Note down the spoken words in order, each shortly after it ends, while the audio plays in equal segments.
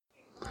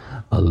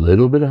A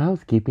little bit of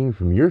housekeeping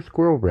from your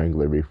Squirrel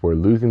Wrangler before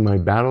losing my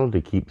battle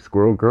to keep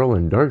Squirrel Girl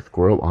and Dark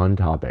Squirrel on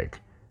topic.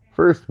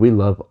 First, we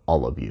love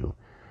all of you,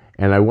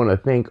 and I want to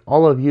thank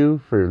all of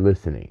you for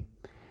listening.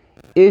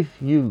 If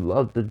you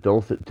love the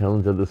dulcet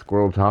tones of the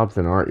Squirrel Tops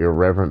and our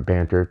irreverent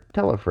banter,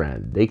 tell a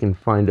friend. They can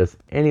find us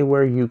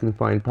anywhere you can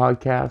find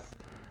podcasts.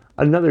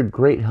 Another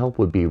great help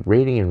would be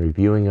rating and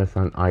reviewing us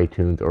on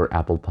iTunes or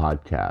Apple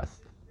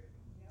Podcasts.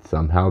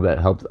 Somehow that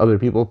helps other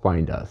people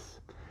find us.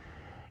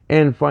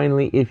 And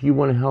finally, if you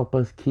want to help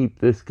us keep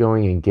this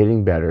going and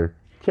getting better,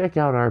 check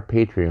out our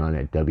Patreon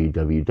at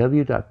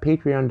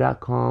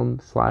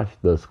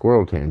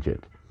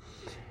www.patreon.com/thesquirreltangent.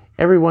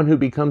 Everyone who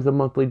becomes a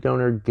monthly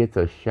donor gets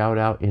a shout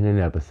out in an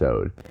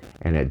episode.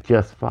 And at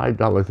just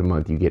 $5 a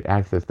month, you get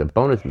access to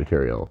bonus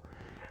material.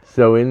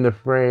 So in the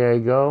fray I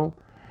go.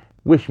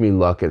 Wish me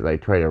luck as I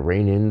try to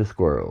rein in the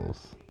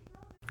squirrels.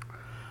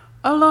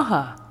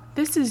 Aloha,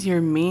 this is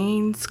your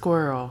mean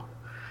squirrel,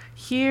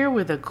 here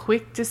with a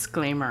quick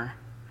disclaimer.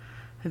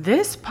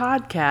 This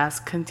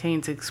podcast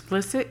contains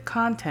explicit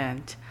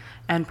content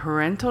and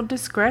parental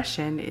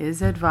discretion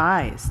is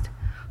advised.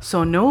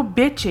 So no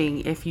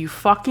bitching if you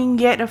fucking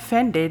get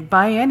offended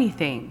by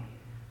anything.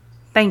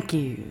 Thank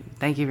you.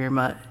 Thank you very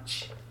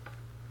much.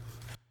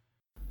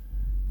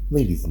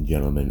 Ladies and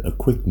gentlemen, a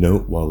quick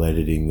note while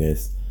editing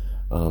this.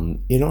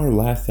 In our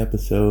last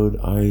episode,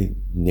 I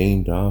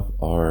named off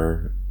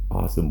our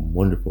awesome,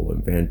 wonderful,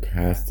 and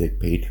fantastic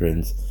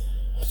patrons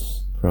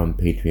from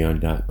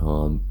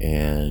patreon.com,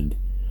 and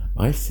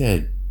I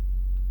said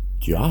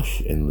Josh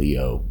and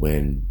Leo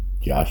when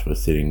Josh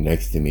was sitting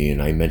next to me,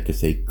 and I meant to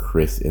say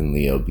Chris and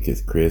Leo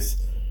because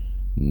Chris,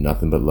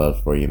 nothing but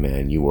love for you,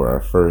 man. You were our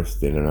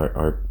first, and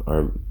our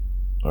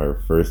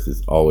first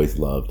is always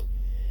loved.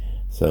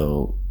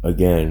 So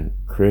again,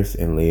 Chris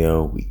and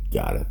Leo, we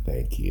gotta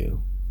thank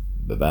you.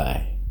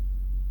 Bye-bye.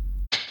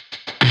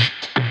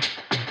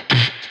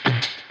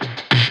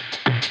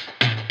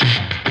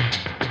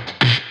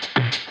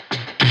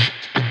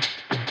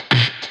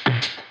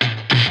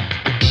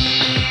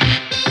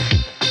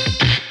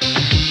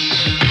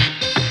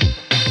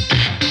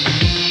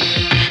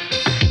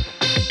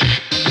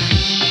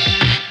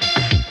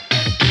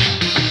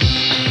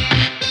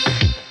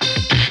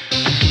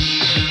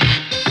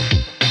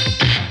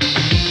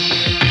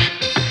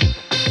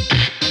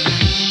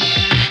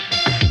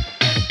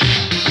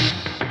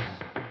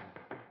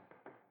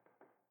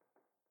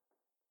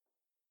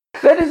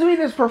 That doesn't mean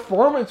his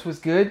performance was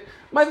good.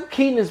 Michael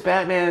Keaton as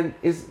Batman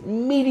is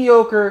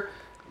mediocre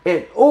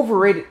and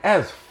overrated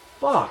as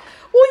fuck.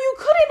 Well, you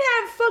couldn't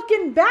have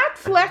fucking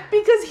Batfleck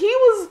because he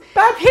was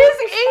his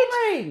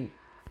age.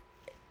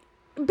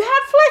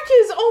 Batfleck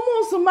is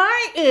almost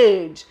my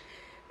age.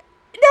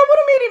 That would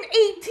have made him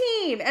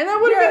 18, and that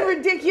would have been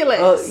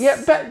ridiculous.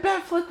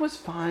 Batfleck was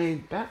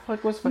fine.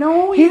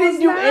 No, he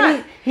didn't do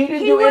anything. He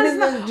didn't do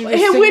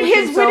anything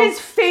with his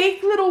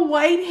fake little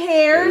white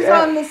hairs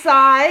on the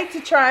side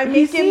to try and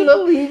make him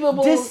look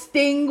believable,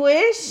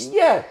 distinguished.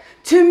 Yeah,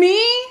 to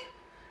me,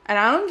 and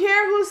I don't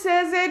care who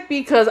says it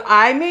because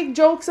I make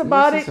jokes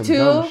about it too.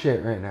 Dumb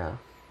shit right now.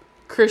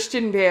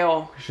 Christian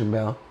Bale.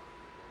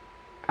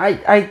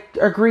 I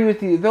agree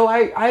with you, though.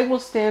 I will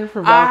stand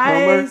for Val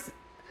Kilmer.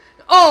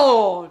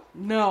 Oh,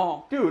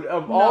 no. Dude,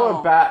 all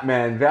of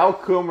Batman, Val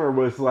Kilmer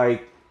was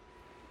like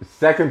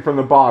second from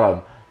the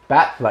bottom.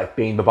 Batfleck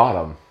being the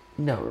bottom.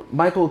 No,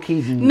 Michael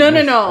Keaton. No. And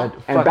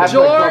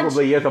Batfleck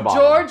probably is a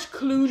bottom. George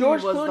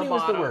Clooney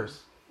was the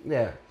worst.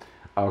 Yeah.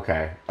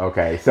 Okay.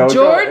 So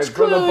George Clooney,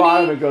 from the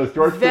bottom it goes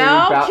George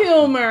Val Clooney,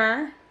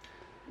 Kilmer.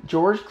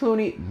 George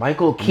Clooney,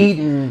 Michael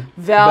Keaton,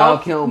 Val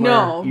Kilmer.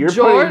 No, You're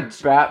putting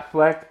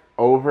Batfleck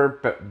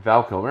over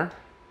Val Kilmer?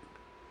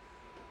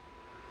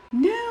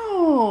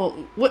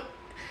 No. What?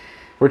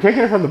 We're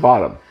taking it from the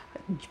bottom.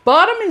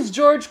 Bottom is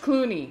George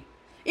Clooney.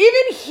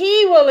 Even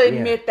he will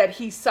admit that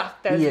he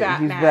sucked as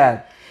Batman. He's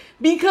bad.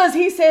 Because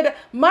he said,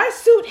 my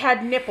suit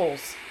had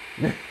nipples.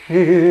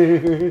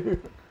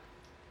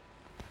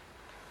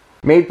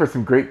 Made for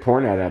some great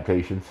porn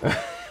adaptations. I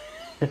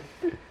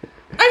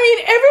mean,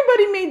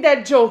 everybody made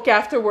that joke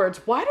afterwards.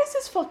 Why does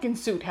this fucking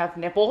suit have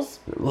nipples?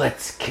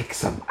 Let's kick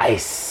some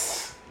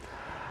ice.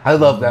 I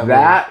love that movie.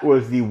 That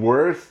was the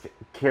worst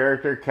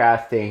character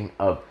casting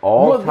of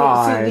all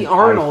time. See, the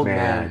Arnold,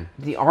 man.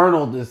 The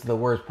Arnold is the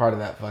worst part of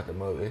that fucking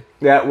movie.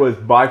 That was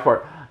by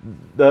far.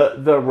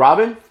 The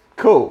Robin,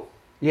 cool.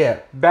 Yeah.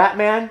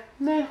 Batman,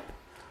 meh.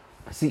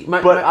 See,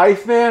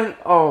 Iceman,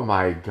 oh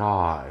my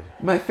god.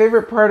 My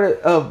favorite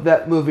part of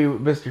that movie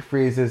with Mr.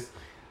 Freeze is,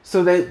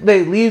 so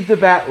they leave the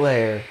Bat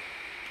Lair.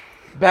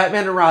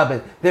 Batman and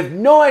Robin. They have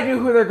no idea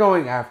who they're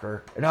going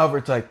after. And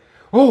Albert's like,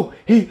 oh,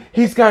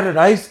 he's got an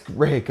ice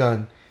ray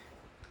gun.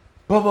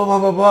 Blah, blah, blah,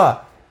 blah,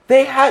 blah.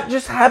 They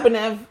just happen to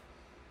have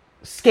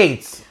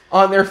skates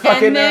on their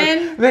fucking... And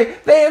then,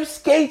 they have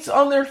skates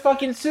on their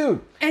fucking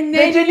suit. And then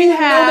they didn't even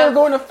know they were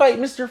going to fight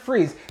Mr.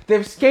 Freeze. They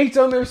have skates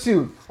on their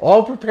suit.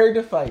 All prepared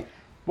to fight.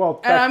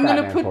 Well, and I'm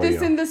going to put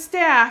this in the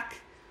stack.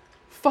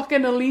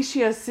 Fucking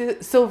Alicia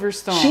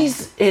Silverstone.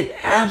 She's an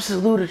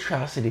absolute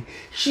atrocity.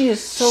 She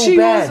is so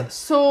bad. She was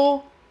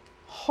so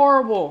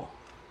horrible.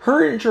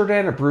 Her and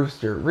Jordana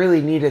Brewster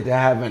really needed to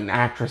have an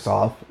actress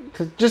off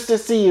just to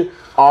see.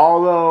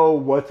 Although,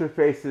 what's her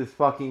face's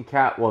fucking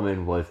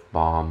Catwoman was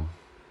bomb.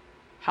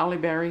 Halle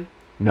Berry.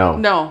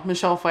 No,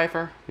 Michelle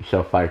Pfeiffer.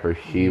 Michelle Pfeiffer.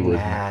 She was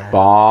Nah.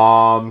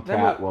 bomb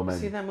That Catwoman.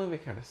 See, that movie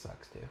kind of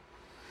sucks too.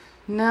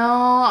 No,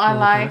 I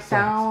like that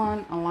that sucks.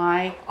 one. I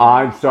like.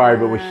 I'm sorry,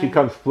 but that when she one.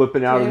 comes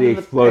flipping out of the David the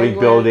exploding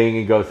Penguin. building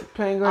and goes,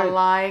 Penguin. I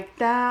like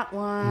that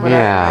one. But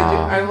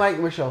Yeah. I like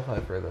Michelle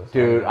Pfeiffer though.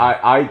 dude,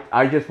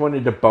 I just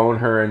wanted to bone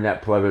her in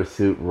that pleather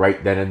suit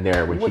right then and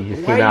there when she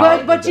just came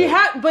out. But you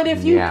have. But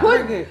if you Yeah.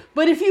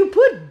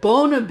 put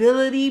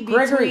bonability between.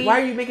 Gregory,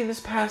 why are you making this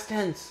past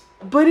tense?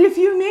 But if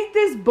you make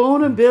this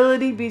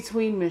bonability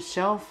between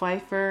Michelle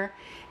Pfeiffer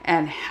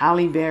and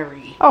Halle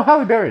Berry. Oh,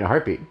 Halle Berry in a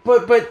heartbeat.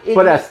 But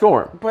as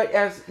Storm. But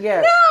as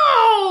yeah.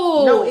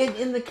 No! No,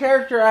 in the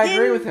character, I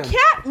agree with him.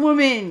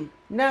 Catwoman.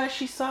 Nah,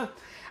 she sucked.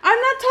 I'm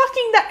not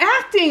talking the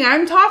acting.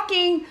 I'm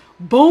talking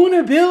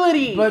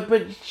bonability.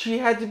 But she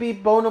had to be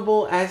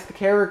boneable as the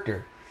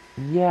character.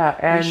 Yeah,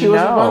 and She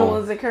wasn't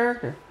boneable as the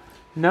character.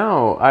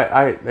 No,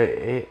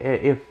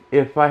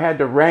 if I had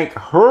to rank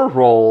her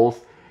roles,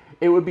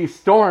 it would be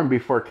Storm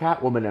before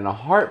Catwoman in a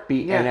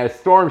heartbeat. Yeah. And as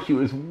Storm, she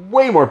was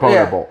way more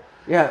boneable.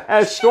 Yeah.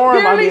 As she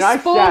Storm, barely I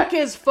spoke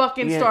as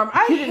fucking Yeah, Storm.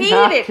 I she didn't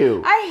have hated.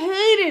 to.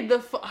 I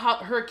hated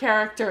her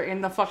character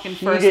in the fucking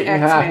She first didn't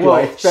have X-Men. to.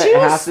 I spent She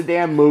was- half the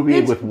damn movie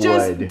It's with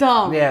just wood.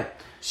 dumb. Yeah.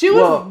 She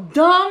was Well,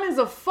 dumb as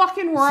a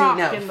fucking rock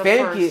See now, in the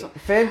first.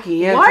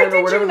 Famke Janssen Why or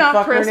did whatever you the not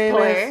fuck her press name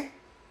play? is.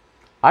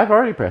 I've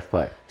already pressed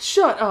play.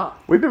 Shut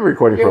up. We've been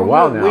recording for a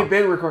while now. We've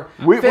been recording.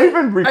 We've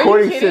been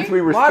recording kidding? since we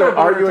were Water still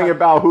Boy arguing talk.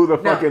 about who the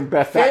Now, fucking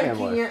best Batman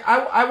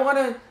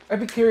was. I'd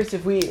be curious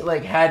if we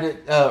like had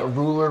a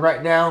ruler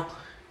right now,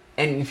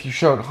 and if you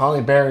showed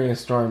Halle Berry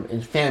as Storm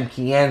and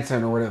Famke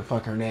Janssen or whatever the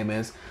fuck her name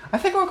is, I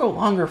think I'll go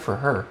longer for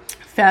her.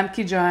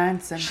 Famke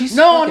Johansson. She's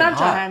no, fucking not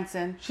hot.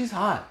 Johansson. She's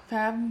hot.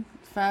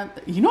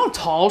 You know how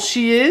tall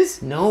she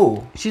is?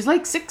 No. She's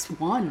like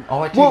 6'1".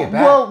 Oh, I take it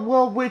back.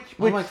 Which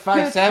I'm like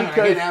 5'7". I because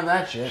can't have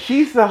that shit.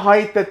 she's the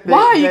height that.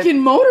 Wow, you that- can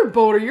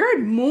motorboat her. You're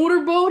at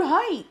motorboat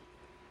height.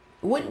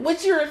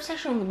 What's your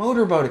obsession with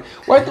motorboating?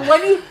 Why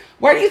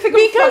do you think?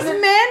 Because I'm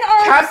fucking men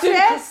are Captain-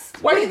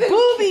 obsessed why do you with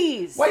think-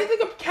 boobies. Why do you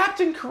think I'm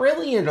Captain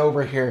Carillion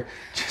over here?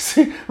 Just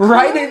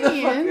right in the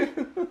Carillion?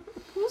 fucking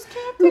Who's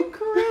Captain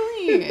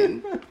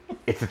Carillion?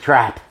 It's a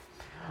trap.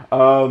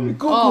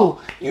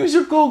 Google. Use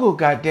your Google,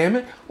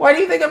 goddammit. Why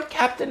do you think I'm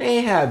Captain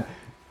Ahab?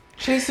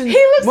 Chasing He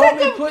looks like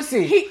Moby a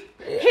pussy.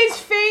 His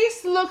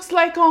face looks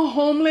like a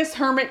homeless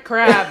hermit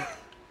crab.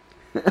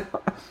 You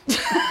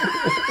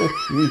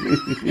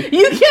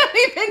can't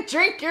even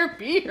drink your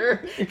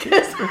beer.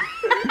 'Cause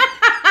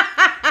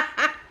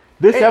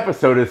This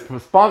episode is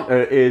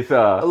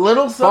A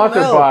little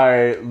sponsored something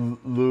by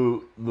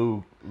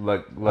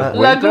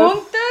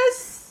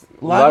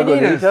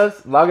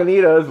Lagunitas.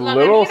 Lagunitas,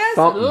 little Lagunitas,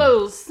 something.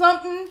 little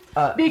something.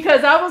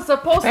 Because I was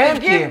supposed to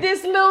Thank give you.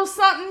 this little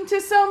something to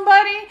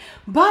somebody,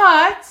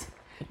 but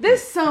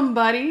this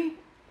somebody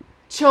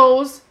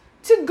chose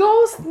to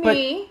ghost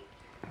me.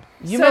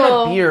 You So- meant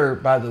a beer,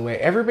 by the way.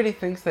 Everybody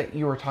thinks that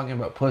you were talking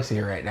about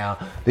pussy right now.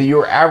 That you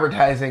were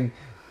advertising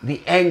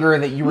the anger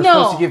that you were No.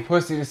 supposed to give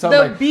pussy to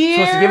somebody. beer-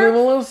 Supposed to give them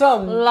a little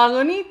something.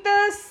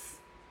 Lagunitas,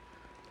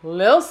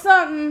 little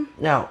something.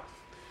 Now,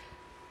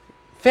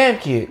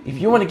 Famke, if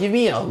you want to give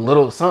me a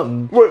little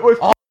something, What?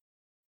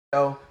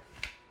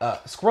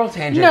 Squirrel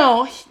Tangent.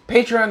 No,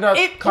 Patreon.com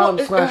It-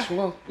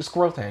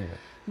 /Squirrel Tangent.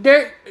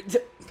 there.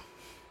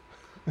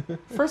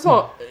 First of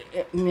all,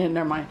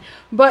 never mind.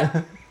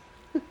 But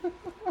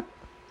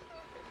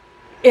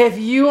if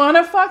you want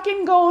to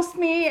fucking ghost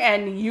me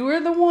and you were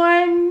the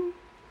one,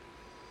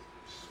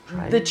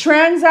 the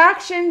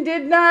transaction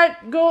did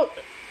not go.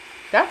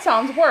 That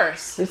sounds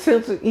worse. It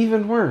sounds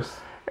even worse.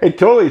 It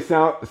totally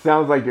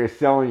sounds like you're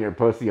selling your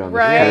pussy on the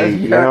Right.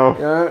 street, you know?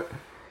 Yeah.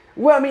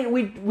 Well, I mean,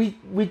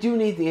 we do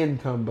need the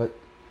income, but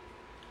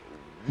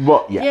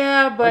Well, yeah.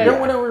 Yeah, I but don't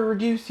want to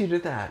reduce you to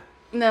that.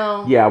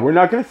 no. Yeah, we're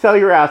not going to sell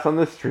your ass on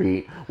the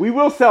street. We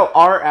will sell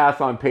our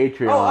ass on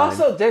Patreon. Oh,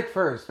 also Dick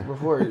first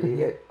before you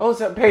get. Oh,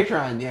 so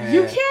Patreon, yeah.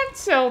 You yeah. can't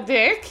sell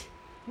dick.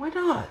 Why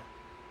not?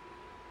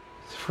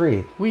 It's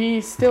free. We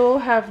still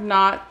have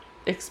not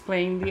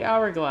explained the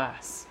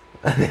hourglass.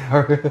 And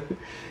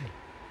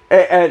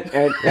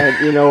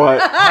you know what?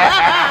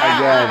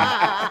 Again,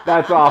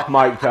 that's off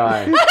mic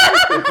time.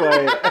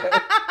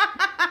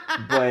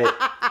 But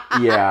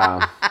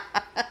yeah.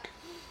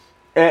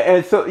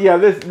 And so yeah,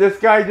 this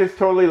guy just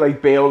totally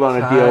like bailed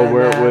on a deal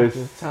where it was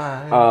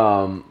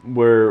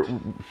where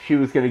she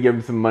was gonna give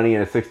him some money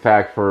and a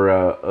 6-pack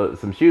for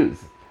some shoes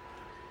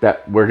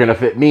that were gonna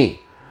fit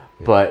me.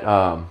 But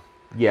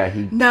yeah,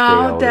 he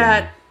Now bailed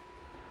that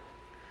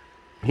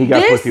and he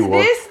got pussy whooped.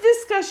 this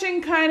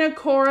discussion kind of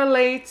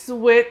correlates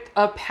with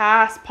a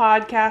past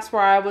podcast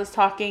where I was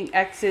talking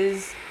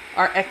exes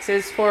are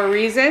exes for a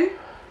reason.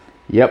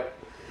 Yep.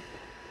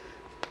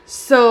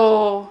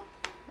 So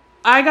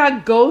I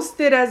got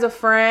ghosted as a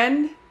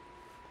friend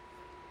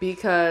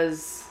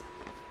because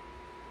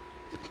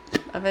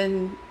I've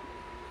been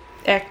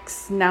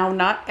ex, now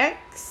not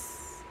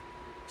ex.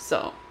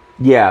 So.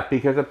 Yeah,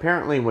 because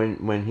apparently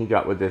when he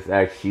got with this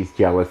ex, she's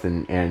jealous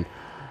and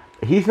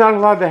he's not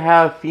allowed to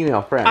have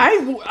female friends.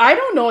 I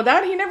don't know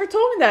that. He never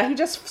told me that. He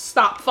just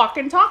stopped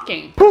fucking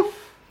talking.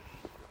 Poof!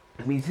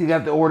 It means he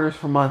got the orders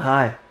from on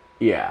high.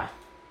 Yeah.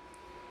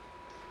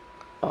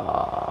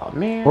 Oh,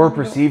 man. Or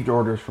perceived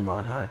orders from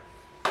on high.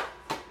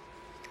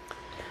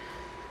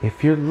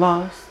 If you're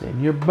lost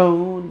and you're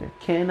bone, you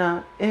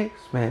cannot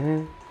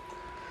expand.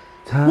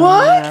 Time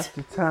What?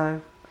 after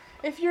time.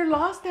 If you're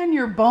lost and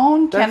your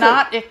bone That's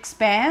cannot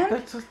expand.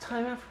 That's just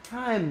time after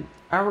time.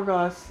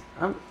 Hourglass.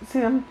 I'm I'm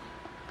so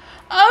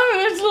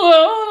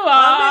making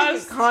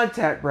lost.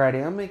 contact, Brady.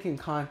 I'm making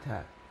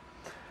contact.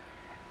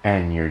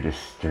 And you're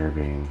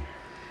disturbing.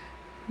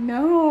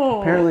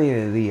 No.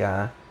 Apparently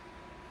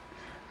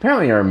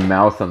Apparently our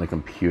mouse on the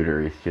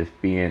computer is just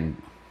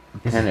being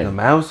is it the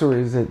mouse or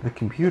is it the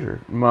computer?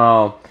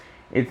 Well,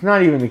 it's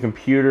not even the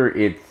computer.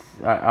 It's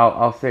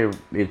I'll say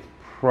it's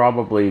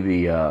probably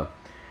the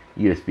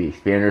USB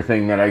expander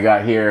thing that I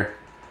got here.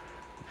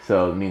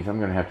 So it means I'm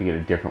gonna have to get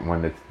a different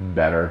one that's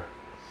better.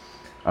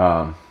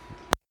 All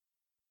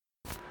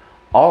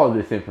of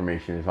this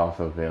information is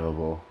also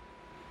available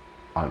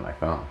on my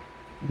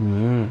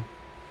phone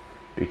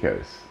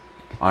because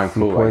I'm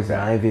Some cool like poison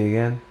that. ivy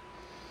again.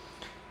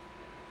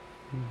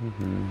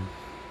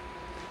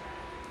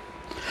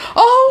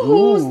 Oh,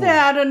 who's Ooh.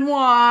 that and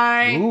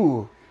why?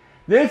 Ooh.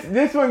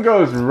 This one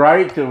goes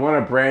right to one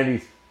of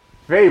Brandy's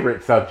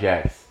favorite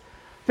subjects.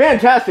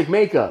 Fantastic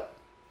makeup.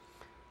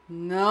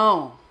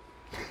 No.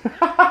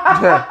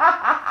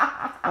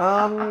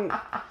 Um,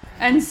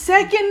 And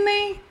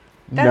secondly,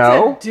 that's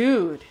No. a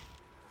dude.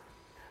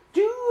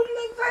 dude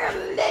looks like a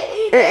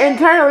lady.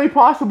 Entirely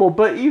possible,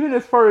 but even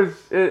as far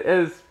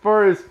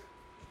as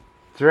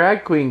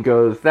drag queen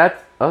goes,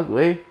 that's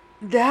ugly.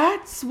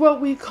 That's what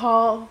we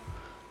call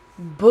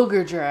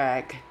booger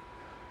drag.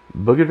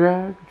 Booger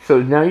drag?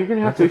 So now you're going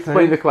to have to That's a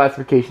explain thing? the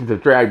classifications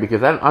of drag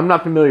because I'm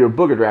not familiar with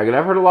booger drag and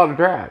I've heard a lot of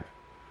drag.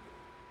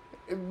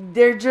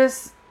 They're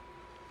just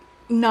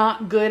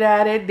not good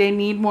at it. They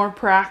need more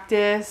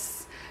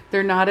practice.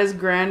 They're not as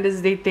grand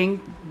as they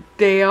think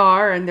they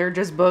are, and they're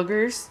just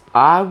boogers.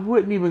 I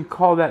wouldn't even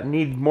call that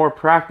need more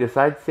practice.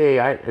 I'd say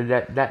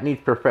that needs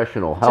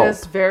professional help.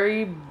 Just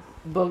very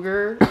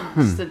booger.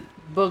 Just a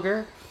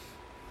booger.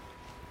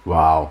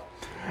 Wow.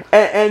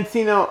 And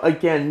see, now,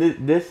 again,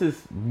 this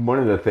is one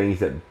of the things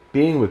that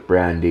being with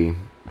Brandy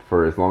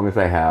for as long as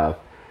I have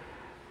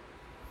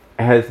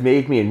has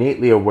made me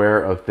innately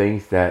aware of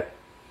things that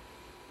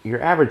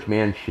your average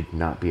man should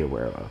not be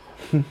aware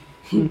of.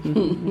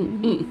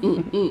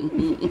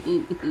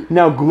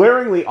 Now,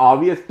 glaringly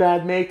obvious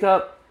bad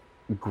makeup,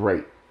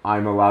 great.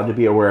 I'm allowed to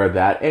be aware of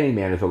that. Any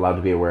man is allowed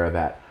to be aware of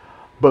that.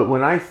 But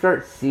when I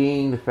start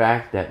seeing the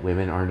fact that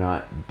women are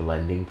not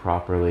blending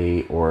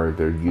properly, or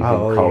they're using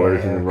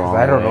colors in the wrong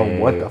way, I don't know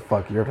what the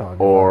fuck you're talking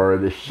or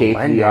about. the shape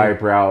of the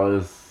eyebrow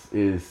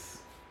is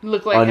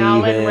Look like uneven.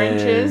 Allen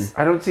wrenches.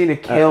 I don't see the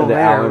kale the there.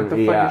 Allen- What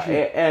the fuck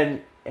is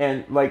she?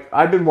 and like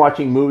I've been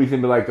watching movies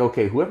and be like,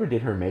 okay, whoever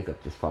did her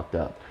makeup just fucked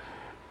up.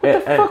 What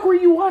the fuck were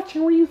you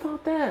watching where you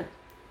thought that?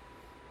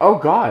 Oh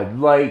God,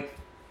 like,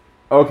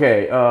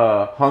 okay,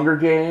 Hunger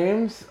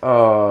Games,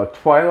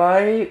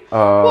 Twilight.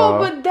 Well,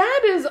 but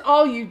that is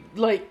all you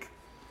like,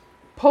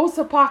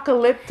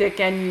 post-apocalyptic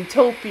and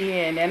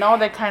utopian and all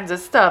that kinds of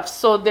stuff.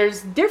 So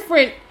there's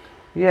different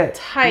Yeah.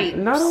 types.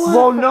 Not a lot.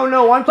 Well,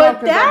 no, I'm But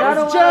talking about.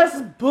 that's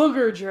just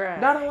booger drag.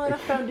 Not a lot of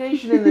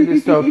foundation in the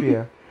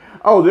dystopia.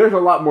 Oh, there's a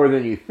lot more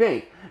than you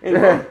think.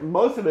 And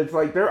most of it's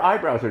like their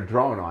eyebrows are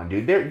drawn on,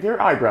 dude.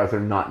 Their eyebrows are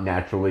not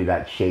naturally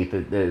that shape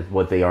as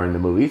what they are in the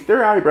movies.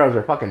 Their eyebrows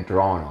are fucking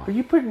drawn Are on.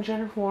 you putting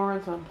Jennifer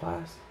Lawrence on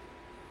blast?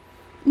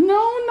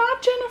 No,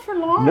 not Jennifer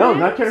Lawrence. No,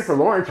 not Jennifer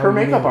Lawrence. Her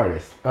makeup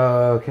artist.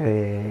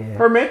 Okay. Yeah.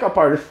 Her makeup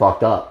artist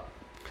fucked up.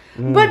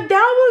 But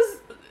that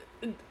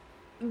was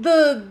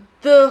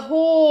the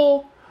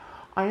whole.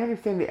 I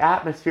understand the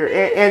atmosphere,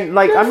 and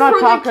like I'm not for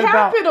talking the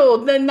about Capitol.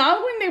 Then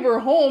not when they were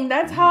home.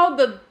 That's how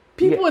the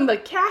people in the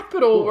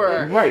Capitol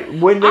were. right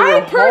when they were I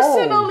home.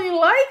 personally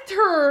liked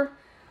her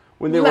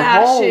When they were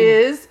home.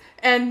 lashes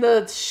and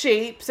the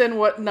shapes and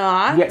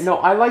whatnot. Yeah, no,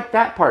 I like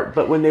that part.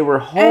 But when they were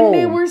home,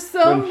 there were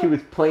some- when she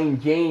was plain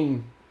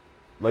Jane,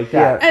 like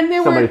that, Yeah. And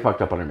there somebody were-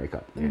 fucked up on her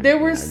makeup. Yeah, There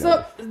yeah, were I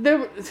some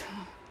noticed.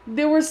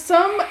 there were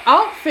some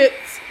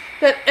outfits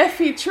that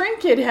Effie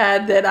Trinket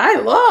had that I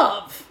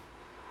love.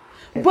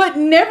 But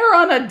never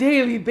on a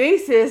daily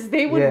basis.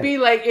 They would Yeah. be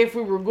like if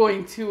we were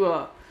going to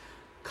a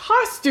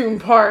costume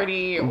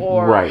party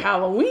or Right.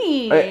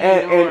 Halloween.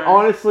 And or-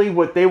 honestly,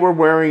 what they were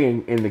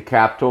wearing in the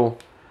Capitol,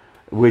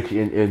 which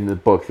in the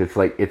books, it's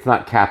like, it's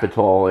not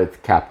Capitol, it's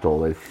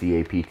Capitol, it's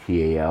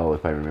Captal,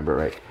 if I remember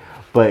right.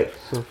 But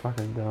So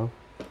fucking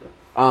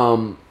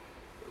dumb.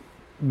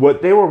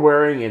 what they were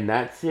wearing in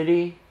that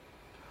city,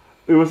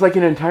 it was like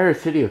an entire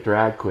city of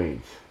drag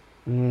queens.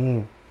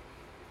 Mm.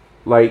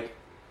 Like,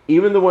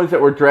 even the ones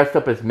that were dressed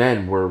up as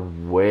men were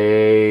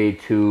way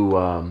too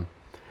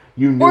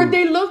you knew. Or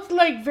they looked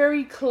like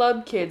very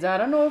club kids. I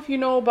don't know if you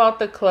know about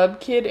the club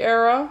kid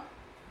era.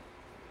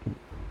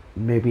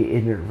 Maybe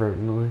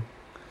inadvertently.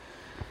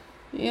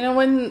 You know,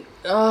 when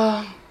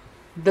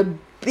the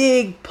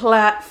big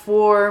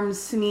platform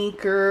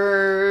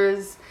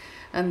sneakers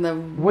and the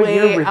What way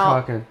year are we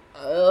out, talking?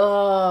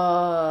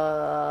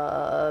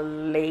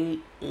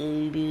 late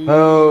 80s.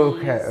 Oh,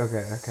 okay.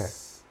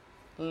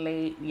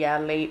 Late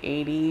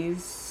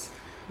 80s.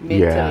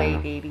 Mid to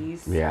late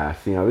 80s. Yeah,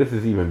 so, this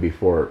is even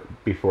before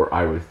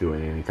I was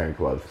doing any kind of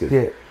clubs. 'Cause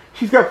Yeah.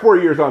 she's got 4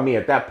 years on me.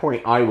 At that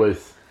point, I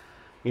was,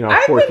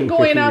 I've 14, been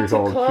going 15 out years to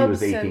old. She clubs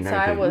was 18, since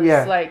 19. I was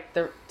Yeah. like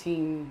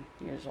 13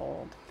 years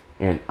old.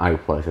 And I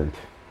wasn't.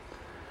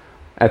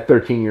 At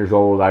 13 years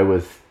old, I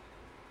was...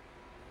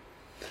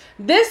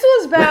 This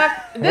was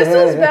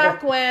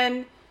back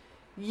when,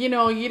 you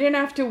didn't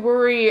have to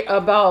worry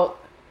about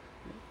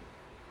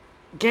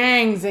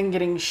gangs and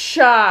getting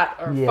shot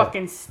or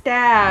fucking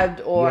stabbed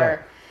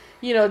or,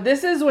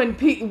 this is when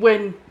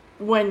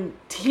when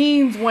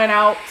teens went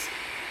out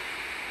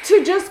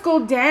to just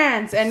go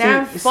dance and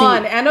have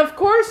fun. And of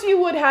course you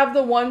would have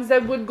the ones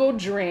that would go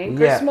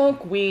drink or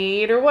smoke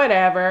weed or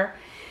whatever.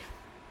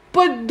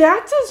 But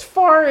that's as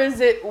far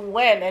as it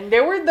went. And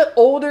there were the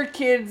older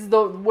kids,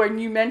 when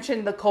you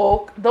mentioned the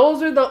coke,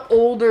 those are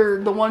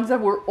the ones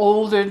that were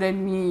older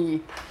than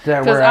me.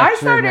 Because I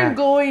started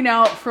going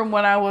out from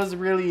when I was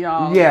really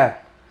young. Yeah.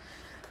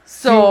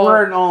 So you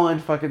weren't all in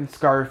fucking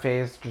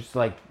Scarface, just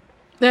like...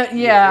 we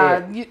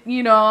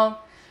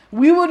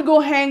would go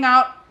hang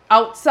out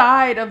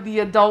outside of the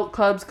adult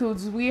clubs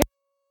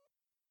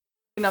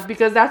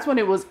because that's when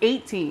it was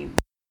 18.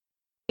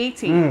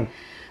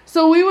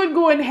 So we would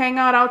go and hang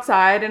out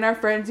outside, and our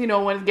friends,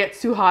 when it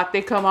gets too hot,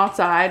 they come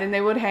outside and they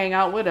would hang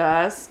out with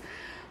us.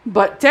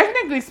 But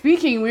technically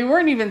speaking, we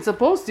weren't even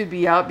supposed to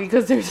be out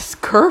because there's this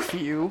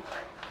curfew.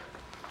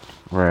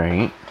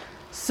 Right.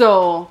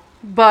 So,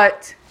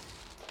 but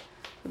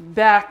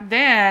back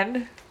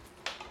then,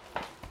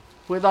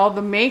 with all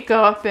the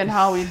makeup and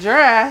how we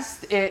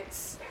dressed,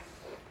 it's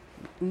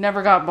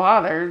never got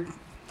bothered.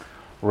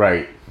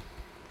 Right.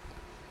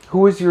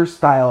 Who was your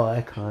style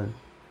icon?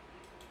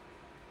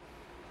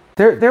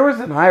 There was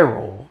an eye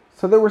roll,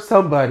 so there was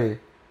somebody.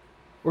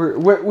 Or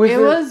what was it?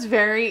 It was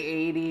very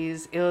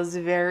 80s. It was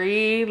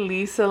very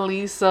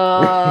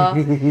Lisa,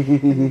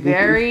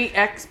 very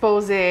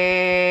expose,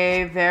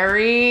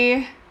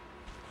 very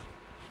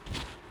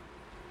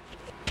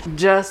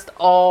just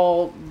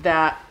all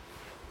that.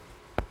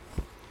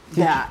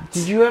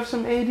 Did you have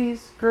some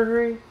 80s,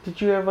 Gregory?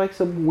 Did you have like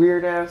some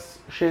weird ass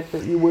shit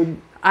that you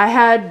would? I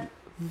had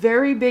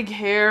very big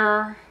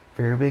hair.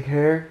 Very big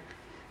hair.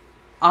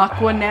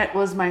 Aquanet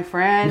was my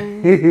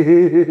friend.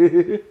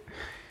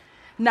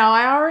 Now,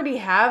 I already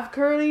have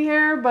curly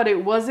hair, but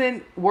it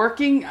wasn't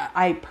working.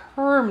 I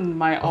permed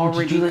my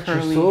already did you let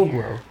curly your soul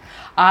hair. grow?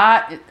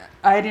 I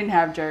didn't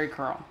have Jerry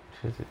curl.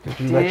 Did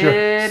you let your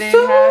Didn't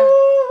have.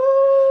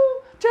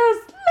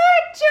 Just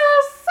let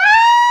your soul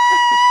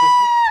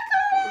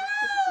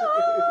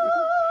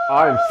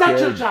I'm Sexual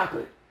scared.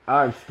 chocolate.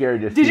 I'm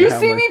scared to see Did you how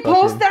see much me fucking-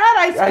 post that?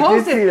 I I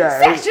posted did see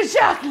that. Sexual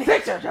chocolate.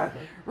 Sexual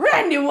chocolate.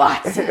 Randy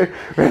Watson.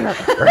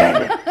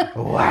 Randy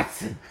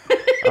Watson.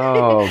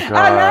 Oh, God.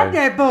 I like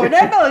that boy.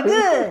 That boy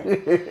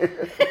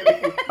good.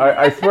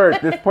 I swear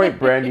at this point,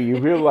 Brandy, you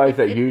realize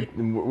that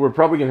we're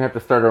probably going to have to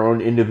start our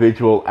own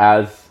individual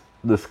as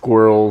the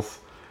Squirrels,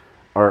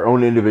 our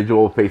own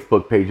individual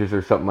Facebook pages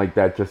or something like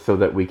that, just so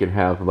that we can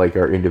have like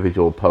our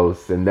individual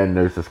posts, and then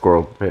there's the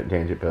Squirrel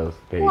Tangent post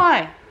page.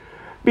 Why?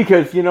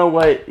 Because you know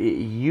what?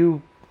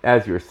 You,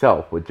 as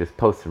yourself, would just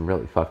post some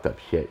really fucked up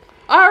shit.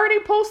 I already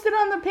posted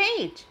on the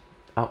page.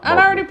 Oh, I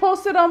already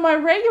posted on my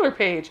regular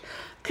page.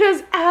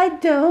 Because I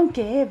don't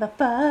give a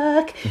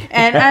fuck.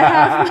 And I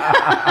have...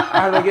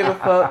 I don't give a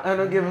fuck. I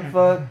don't give a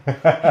fuck.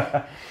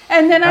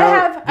 And then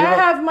I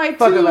have my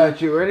fuck two...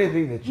 about you or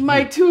anything that you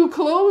My do. two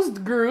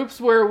closed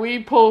groups where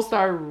we post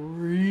our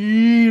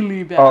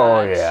really bad shit.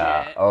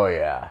 Oh,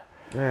 yeah.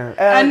 Yeah.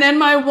 And then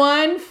my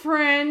one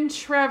friend,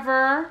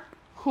 Trevor,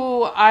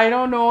 who I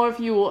don't know if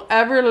you will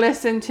ever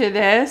listen to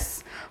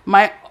this.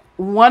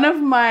 One of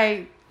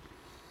my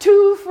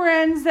two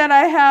friends that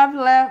I have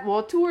left,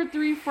 well, 2 or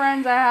 3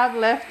 friends I have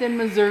left in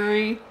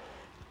Missouri.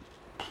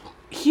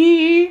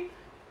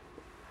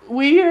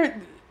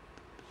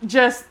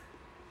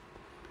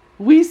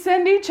 We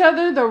send each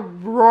other the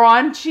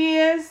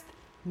raunchiest,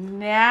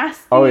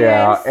 nastiest. Oh,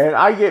 yeah. And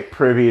I get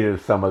privy to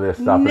some of this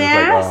stuff. And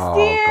it's like,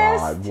 oh,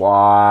 God,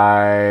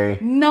 why?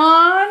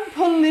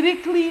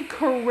 Non-politically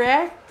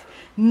correct,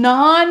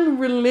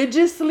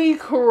 non-religiously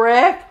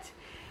correct,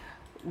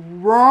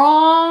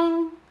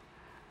 wrong.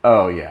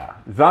 Oh, yeah.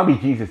 Zombie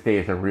Jesus Day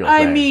is a real thing.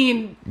 I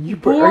mean, Are you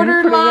putting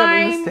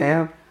that in the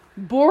stamp?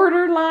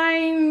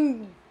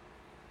 borderline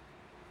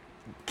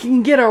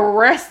can get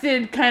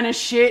arrested kind of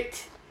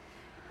shit.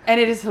 And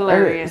it is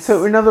hilarious.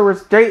 So, in other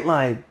words,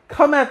 Dateline,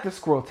 come at the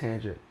Squirrel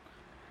Tangent.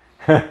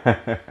 We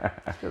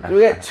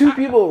got 2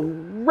 people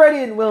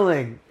ready and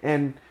willing.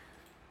 And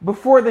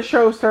before the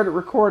show started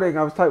recording,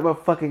 I was talking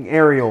about fucking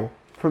Ariel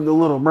from The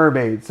Little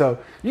Mermaid. So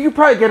you could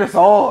probably get us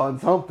all on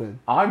something.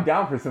 I'm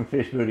down for some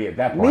fish booty at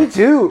that point.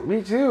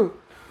 Me too.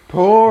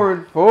 Poor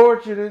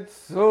unfortunate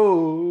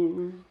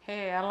soul.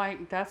 Hey, I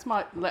like that's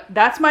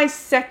my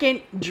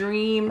second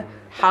dream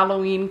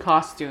Halloween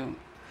costume.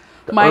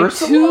 My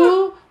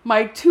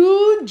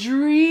two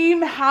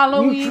dream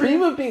Halloween. You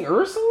dream of being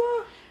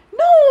Ursula?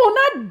 No,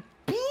 not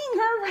being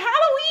her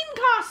Halloween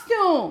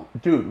costume.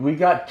 Dude, we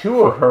got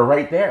 2 of her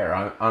right there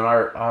on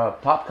our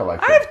pop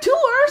collection. I have 2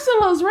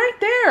 Ursulas right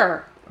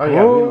there. Oh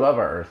yeah, we love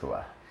our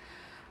Ursula.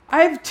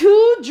 I have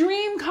 2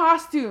 dream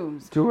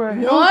costumes.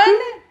 One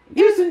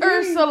is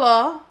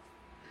Ursula,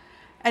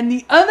 and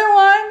the other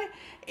one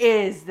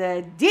is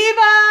the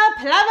Diva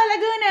Plava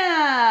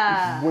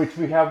Laguna. Which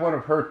we have one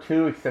of her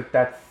too, except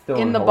that's still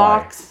in the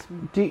Hawaii. box.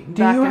 Do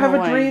you have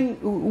a dream?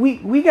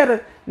 We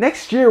gotta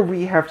next year.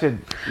 We have to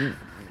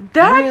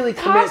that really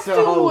commit to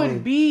Halloween. Costume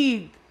would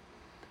be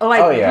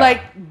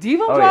like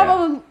Diva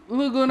Plava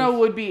Laguna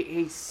would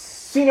be a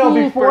See, no,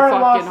 before I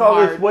lost all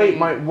this weight,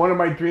 thing. one of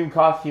my dream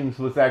costumes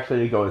was actually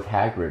to go as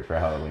Hagrid for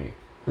Halloween.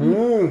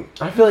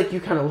 I feel like you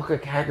kind of look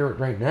like Hagrid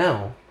right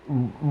now.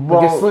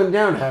 Well, like a slim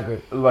down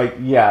Hagrid. Like,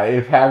 yeah,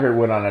 if Hagrid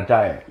went on a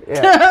diet.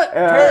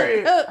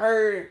 Yeah.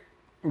 Hurry.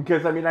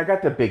 Because, I mean, I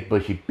got the big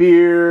bushy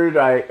beard.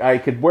 I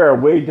could wear a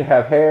wig to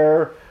have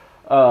hair.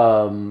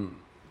 But...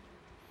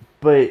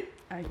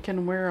 I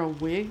can wear a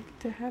wig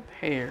to have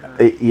hair.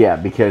 Yeah,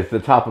 because the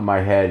top of my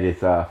head is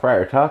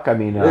Friar Tuck. I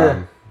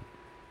mean,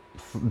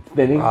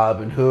 thinning.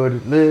 Robin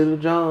Hood, Little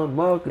John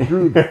walking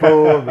through the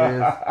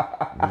forest.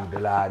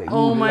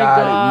 Oh my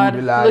God!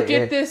 Look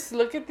at this!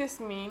 Look at this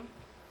meme.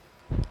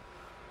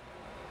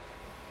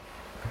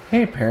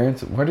 Hey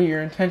parents, what are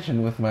your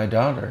intentions with my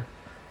daughter?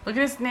 Look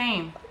at his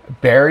name.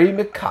 Barry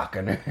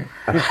McCockiner.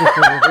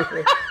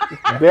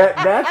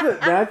 That's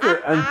an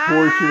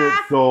unfortunate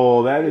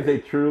soul. That is a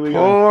truly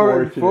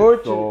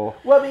unfortunate soul.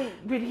 Well, I mean,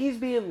 but he's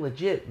being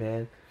legit,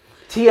 man.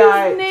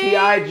 T.I.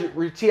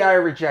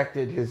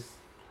 rejected his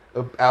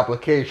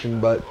application,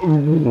 but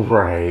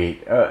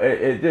right.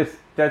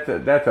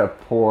 That's a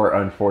poor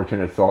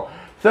unfortunate soul.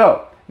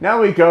 So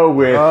now we go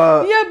with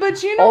yeah,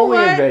 but you know only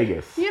what? in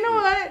Vegas. You know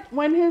what?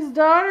 When his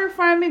daughter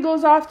finally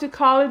goes off to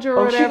college or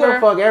whatever, she's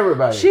gonna fuck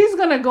everybody. She's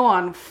gonna go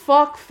on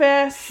fuck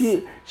fest.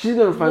 She's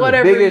gonna find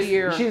whatever the biggest.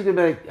 Year. She's gonna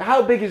be like,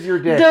 "How big is your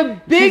dick?"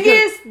 The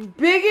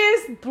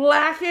biggest,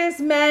 blackest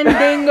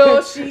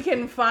mandingo she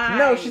can find.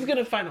 No, she's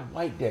gonna find a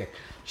white dick.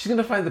 She's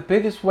gonna find the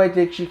biggest white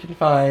dick she can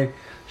find.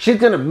 She's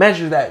gonna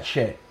measure that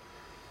shit.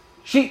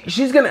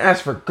 She's gonna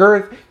ask for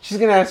girth. She's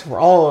gonna ask for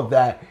all of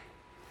that.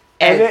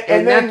 And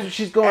then that's what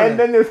she's going. And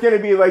then there's gonna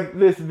be like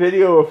this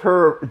video of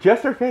her,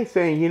 just her face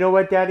saying, "You know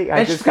what, Daddy?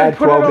 I just had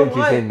 12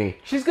 inches in me."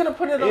 She's gonna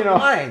put it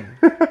online.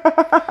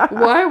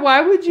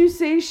 Why would you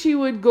say she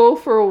would go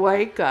for a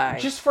white guy?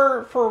 Just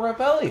for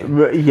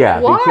rebellion. Yeah.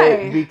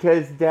 Why?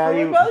 Because Daddy.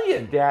 For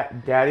rebellion.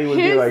 Daddy would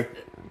be like.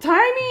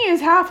 Tiny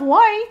is half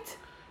white.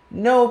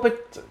 No,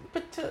 but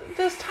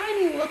does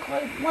Tiny look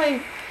like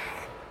white?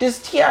 Does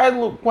T.I.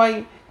 look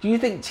white? Do you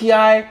think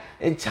T.I.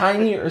 and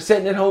Tiny are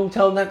sitting at home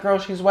telling that girl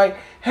she's white?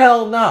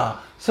 Hell nah.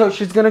 So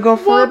she's gonna go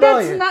for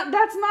rebellion.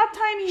 That's not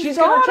Tiny's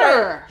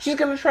daughter. She's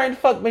gonna try and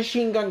fuck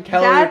Machine Gun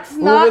Kelly. That's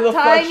not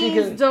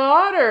Tiny's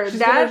daughter. She's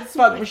gonna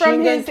fuck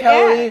Machine Gun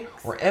Kelly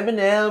or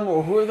Eminem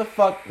or whoever the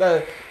fuck.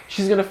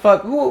 She's gonna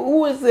fuck.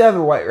 Who is the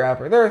other white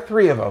rapper? There are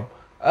 3 of them.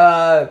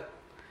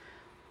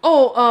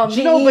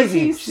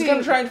 G-Eazy. She's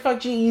gonna try and fuck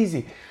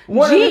G-Eazy.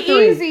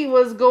 G-Eazy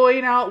was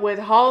going out with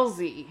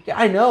Halsey. Yeah,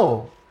 I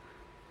know.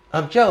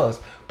 I'm jealous.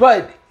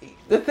 But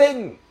the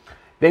thing...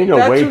 They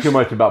know way too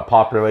much about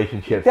pop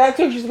relationships. That's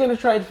who she's going to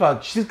try and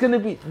fuck. She's going to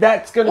be...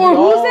 That's going to be all...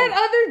 Or who's that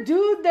other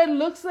dude that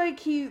looks like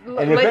he...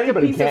 And if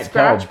anybody can't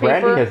tell,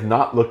 Brandy has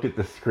not looked at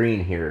the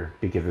screen here.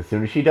 Because as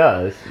soon as she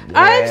does...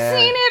 Yeah. I've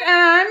seen it and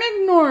I'm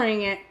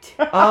ignoring it.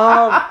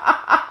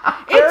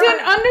 It's an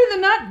Under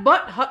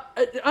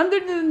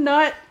the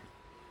Nut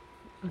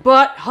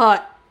Butt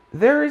Hut.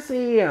 There is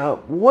a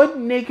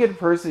one naked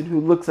person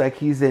who looks like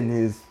he's in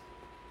his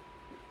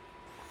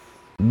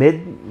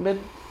mid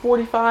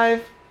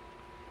 45,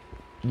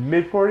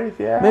 mid 40s,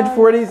 yeah, mid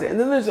 40s, and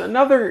then there's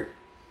another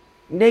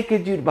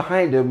naked dude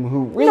behind him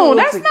who really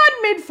that's not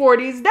mid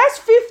 40s, that's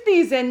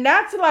 50s, and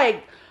that's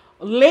like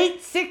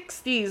late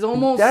 60s,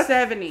 almost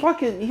 70s.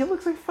 He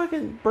looks like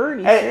fucking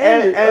Bernie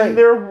Sanders. And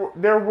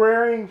they're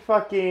wearing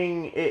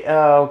fucking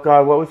oh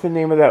god, what was the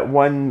name of that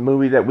one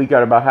movie that we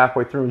got about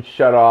halfway through and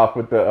shut off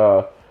with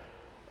the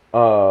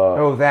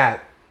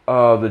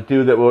the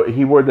dude that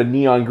he wore the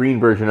neon green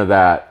version of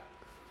that.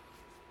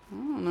 I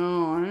don't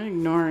know, I'm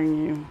ignoring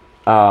you.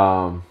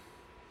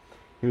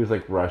 He was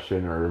like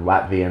Russian or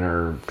Latvian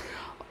or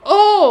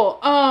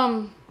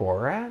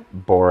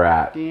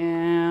Borat.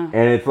 Yeah. And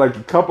it's like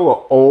a couple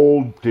of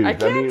old dudes. I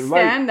can't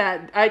stand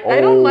that. I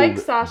don't like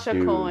Sacha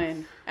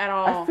Cohen at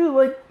all. I feel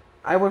like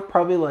I would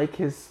probably like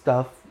his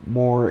stuff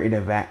more in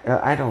a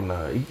I don't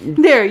know.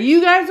 There,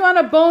 you guys want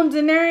to bone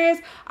Daenerys?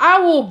 I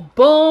will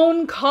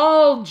bone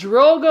Khal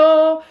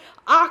Drogo.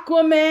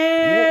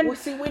 Aquaman. Well,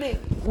 see, we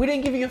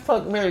didn't give you a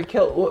fuck, marry,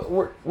 kill.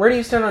 Where do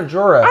you stand on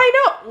Jorah?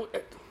 I know.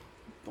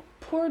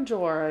 Poor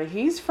Jorah.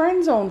 He's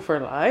friend zoned for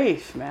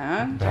life,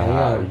 man.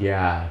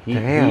 Yeah.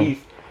 Damn.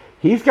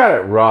 He's got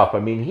it rough. I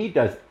mean, he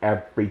does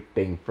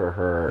everything for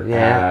her.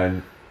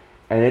 Yeah.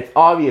 And it's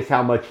obvious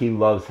how much he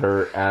loves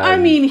her. I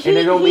mean, he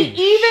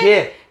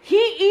shit.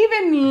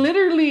 even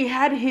literally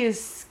had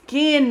his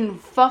skin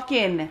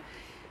fucking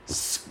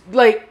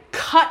like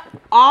cut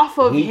off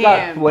of him. He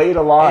got flayed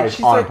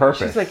alive on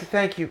purpose. She's like,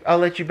 thank you, I'll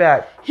let you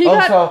back.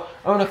 I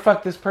want to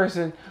fuck this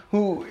person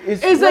who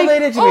is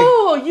related to me.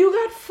 Oh, you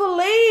got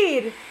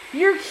filleted.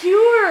 You're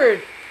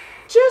cured.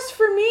 Just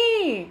for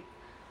me.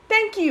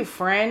 Thank you,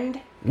 friend.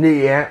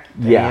 Yeah.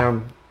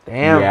 Damn.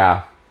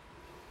 Yeah.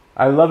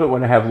 I love it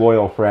when I have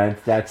loyal friends.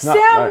 That's not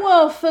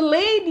Samuel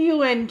filleted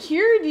you and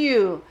cured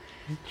you.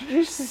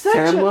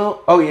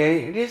 Samuel? Oh, yeah,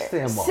 it is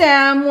Samuel.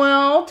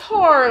 Samuel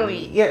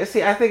Tarly. Yeah,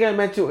 see, I think I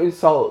meant to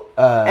insult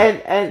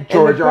and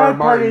George R. R.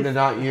 Martin and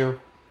not you.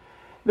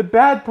 The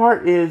bad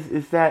part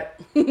is that,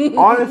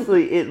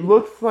 honestly, it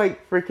looks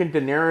like freaking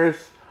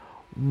Daenerys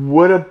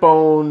would have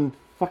boned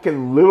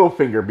fucking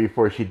Littlefinger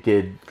before she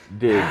did.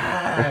 She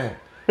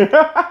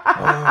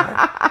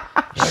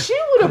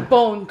would have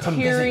boned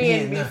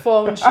Tyrion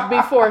before she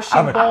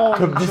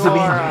boned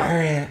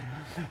Jorah.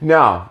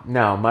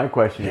 No. My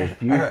question is: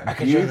 Do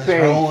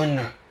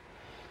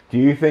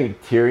you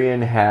think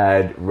Tyrion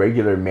had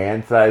regular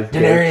man-sized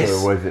dicks,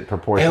 or was it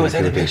proportional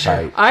to his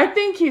height? I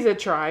think he's a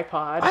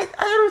tripod. I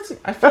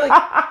feel like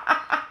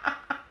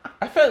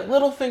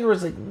Littlefinger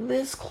was like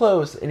this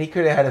close, and he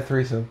could have had a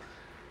threesome.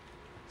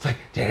 It's like,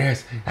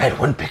 Daenerys, I had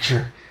one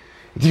picture,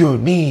 it's you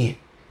and me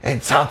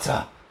and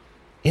Sansa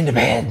in the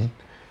bed.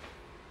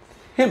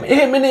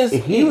 Him and his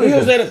he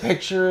was at a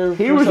picture.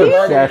 He was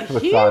obsessed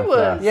with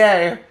Sansa.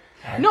 Yeah.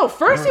 No,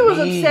 first he was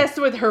obsessed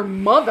with her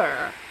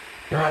mother.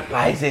 Your Aunt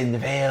Liza in the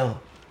Vale.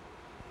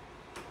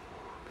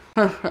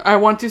 I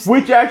want to see.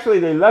 Which actually,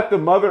 they left the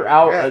mother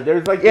out.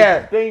 There's like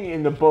this thing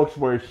in the books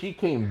where she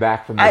came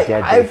back from the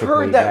dead. I've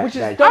heard that, which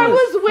is dumb. I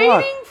was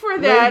waiting for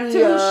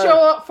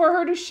that for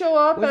her to show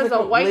up as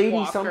like a White Lady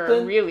Walker,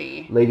 something?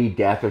 really. Lady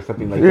Death or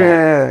something like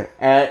that.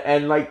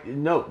 And like,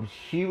 no,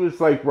 she was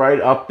like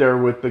right up there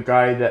with the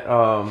guy that,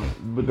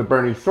 with the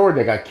burning sword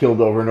that got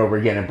killed over and over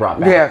again and brought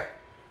back. Yeah.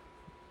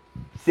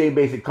 Same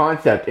basic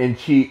concept. And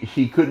she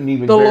couldn't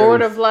even The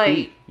Lord of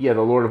Light. Yeah,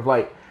 the Lord of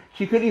Light.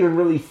 She couldn't even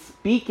really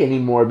speak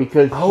anymore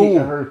because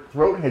her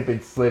throat had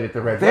been slit at the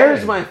Red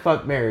There's Wedding. my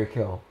fuck, marry,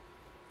 kill.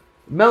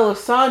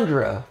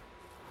 Melisandre.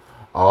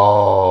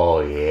 Oh,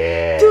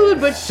 yeah. Dude,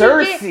 but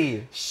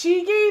Cersei.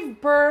 She gave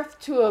birth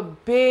to a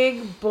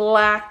big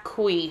black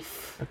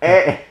queef.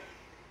 And,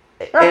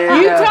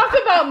 You talk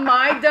about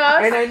my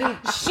dust. And I need,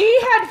 she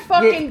had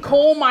fucking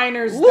coal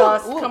miners'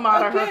 dust come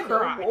out of her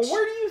crotch.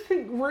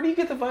 Where do you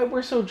get the vibe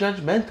we're so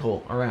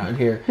judgmental around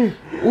here?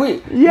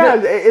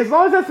 As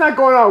long as that's not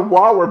going on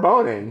while we're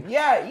boning.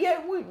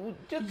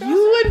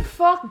 You would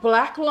fuck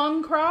black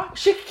lung crotch?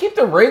 She could keep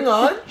the ring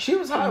on. She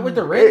was hot with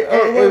the ring.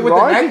 As with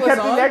long the as she necklace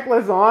kept on. the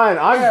necklace on,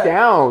 I'm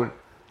down.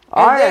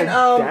 I am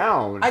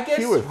down. I guess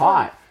she was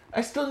hot.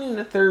 I still need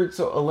a third,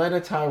 so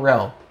Olenna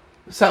Tyrell.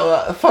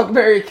 So, fuck,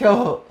 marry,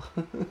 kill.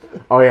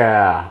 Oh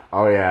yeah.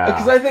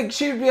 Because I think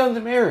she would be on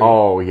the marry.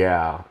 Oh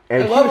yeah.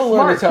 And I she love was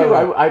Olenna smart too.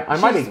 Tyrell. I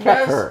might have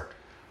kept her.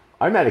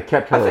 I might have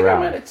kept her I think around. I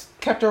might have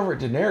kept her over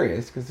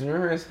Daenerys, because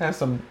Daenerys has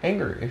some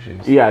anger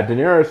issues. Yeah,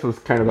 Daenerys was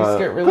kind of a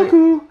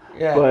cuckoo.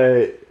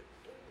 Yeah.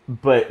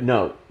 But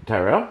no,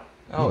 Tyrell?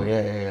 Oh,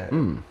 yeah.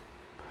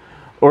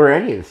 Or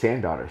any of the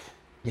Sand Daughters.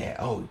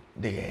 Yeah,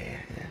 yeah.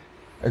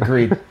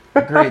 Agreed.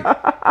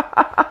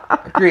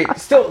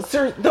 Still,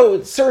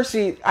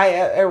 Cersei, I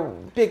a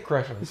big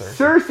crush on Cersei.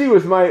 Cersei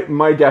was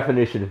my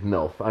definition of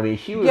MILF. I mean,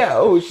 she was...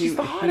 Yeah, she's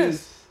the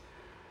hottest.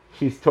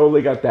 She's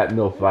totally got that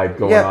MILF vibe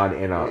going on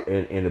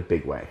in a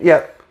big way.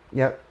 Yep.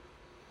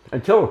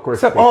 Until, of course,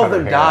 except all of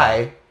them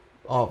die.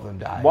 All of them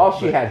die. While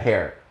she had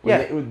hair.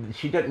 Yeah.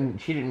 She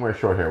didn't wear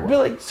short hair. Be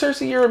like,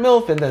 Cersei, you're a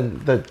MILF, and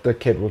then the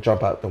kid will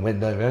jump out the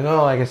window and be like,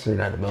 oh, I guess you're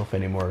not a MILF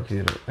anymore because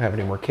you don't have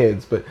any more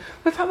kids. But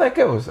that's how that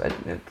goes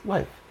in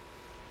life.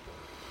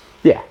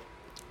 Yeah.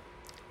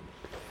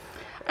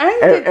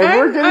 And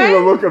we're getting a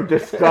look of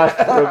disgust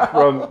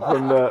from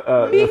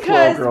the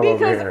because girl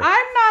over here.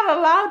 I'm not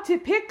allowed to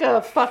pick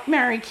a fuck,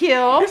 marry,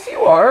 kill. Yes,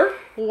 you are.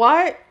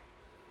 What?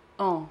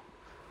 Oh.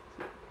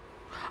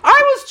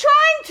 I was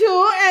trying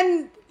to,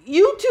 and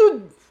you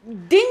two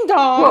ding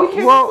dong.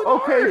 Well,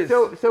 okay,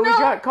 so we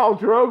got Khal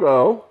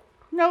Drogo.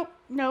 Nope.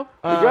 We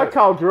got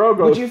Khal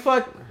Drogo. Would you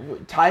fuck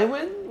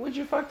Tywin? Would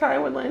you fuck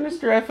Tywin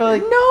Lannister? I feel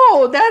like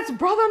no, that's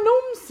Brother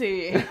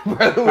Noomsy.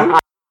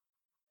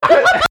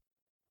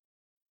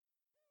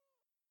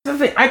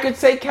 I could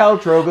say Khal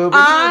Drogo, but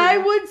I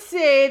would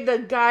say the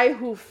guy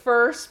who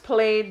first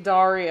played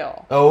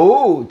Dario.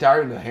 Oh,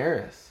 Dario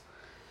Harris.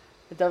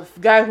 The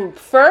guy who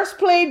first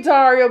played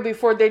Dario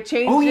before they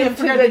changed him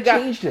to the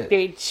guy.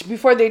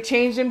 Before they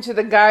changed him to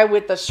the guy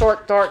with the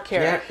short dark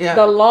hair. Yeah.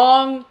 The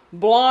long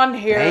blonde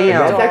hair. Damn.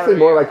 That's actually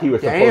more like he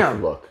was supposed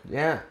to look.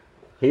 Yeah.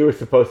 He was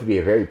supposed to be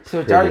a very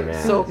pretty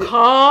man. So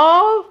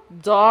call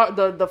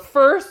the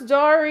first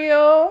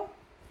Dario,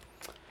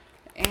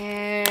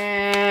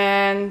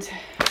 and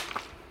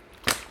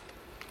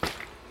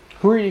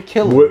who are you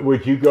killing?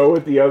 Would you go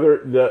with the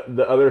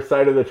other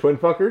side of the twin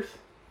fuckers?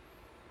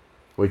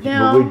 Would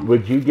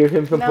you give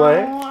him some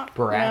play?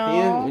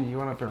 Baratheon? No. You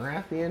want a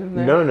Baratheon in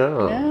there? No,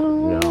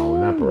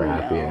 not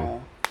Baratheon.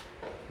 No.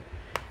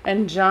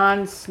 And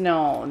Jon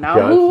Snow.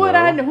 Now, who would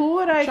I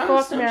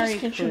fuck, marry,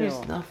 kill? Contributes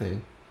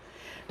nothing.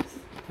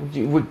 Do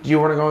you want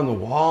to go on the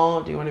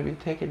wall? Do you want to be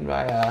taken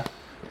by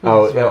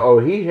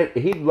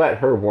he'd let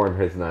her warm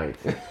his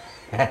nights.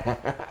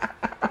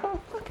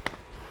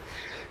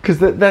 Because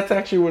that's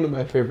actually one of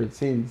my favorite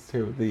scenes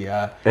too.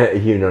 The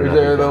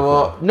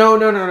No.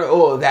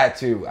 Oh, that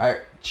too.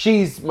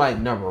 She's my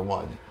number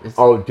one.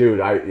 Dude,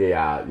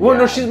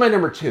 no, she's my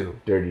number two.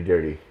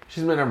 Dirty.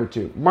 She's my number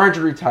two.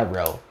 Marjorie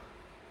Tyrell.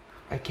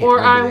 I can't. Or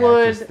I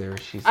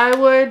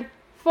would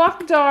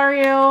fuck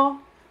Dario.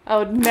 I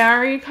would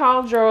marry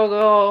Khal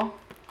Drogo.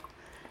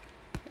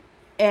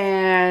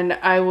 And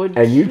I would.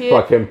 And you'd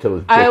fuck him till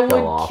his dick fell off. I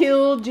would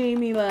kill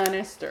Jaime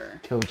Lannister.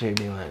 Okay.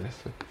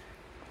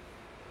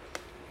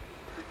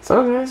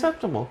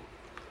 Acceptable.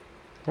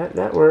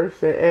 That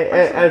works.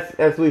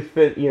 As we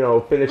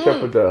finish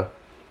up with the.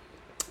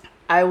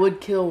 I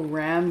would kill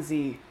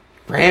Ramsay.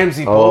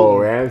 Ramsay Bolton. Oh,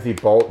 Ramsay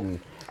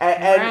Bolton.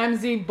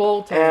 Ramsay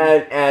Bolton.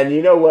 And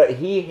you know what?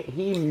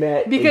 He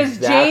met because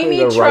exactly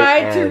Jaime the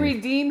tried right to end.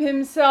 redeem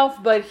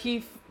himself, but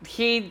he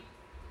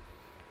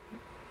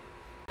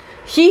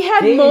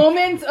had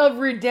moments of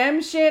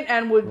redemption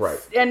and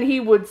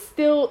he would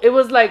still. It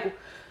was like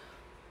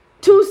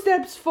 2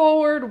 steps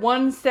forward,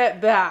 1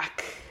 step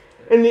back.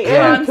 In the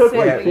end, he took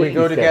like 50 we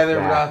go together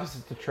steps with back.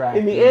 opposites attract.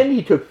 In the end,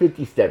 he took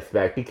 50 steps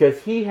back because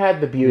he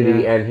had the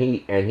beauty and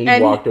he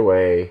walked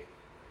away.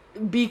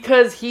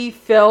 Because he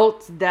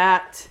felt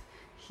that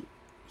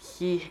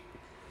he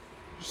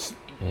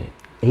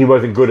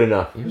wasn't good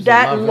enough.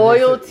 That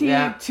loyalty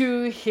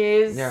to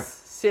his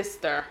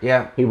sister.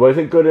 Yeah. He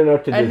wasn't good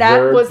enough to deserve. And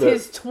that was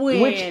his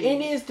twin. Which,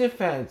 in his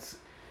defense,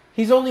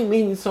 he's only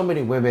meeting so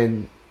many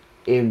women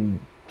in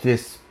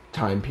this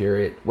time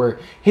period where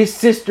his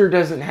sister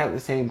doesn't have the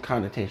same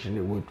connotation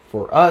it would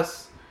for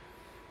us.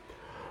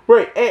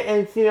 Right.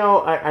 And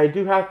I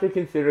do have to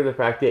consider the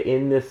fact that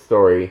in this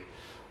story,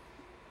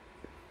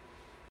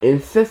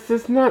 incest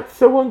is not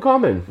so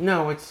uncommon.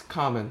 No, it's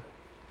common.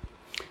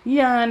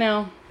 Yeah, I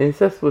know.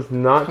 Incest was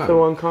not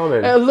so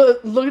uncommon.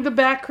 Look at the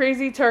Bat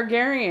Crazy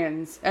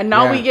Targaryens, and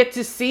now we get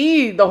to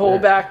see the whole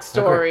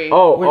backstory.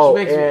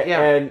 Okay.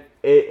 And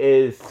it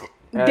is.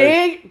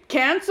 They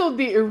canceled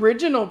the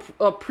original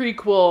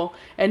prequel,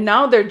 and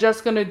now they're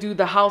just gonna do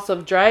the House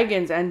of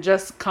Dragons and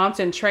just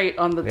concentrate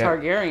on the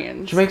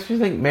Targaryens. Which makes me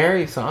think,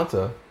 marry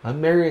Sansa.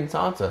 I'm marrying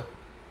Sansa.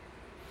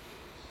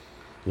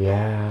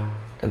 Yeah.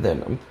 And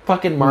then I'm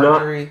fucking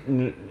Marjorie.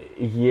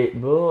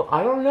 Well,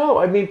 I don't know.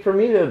 I mean, for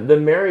me, the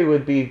marry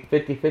would be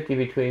 50-50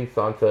 between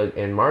Sansa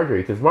and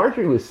Marjorie, because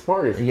Marjorie was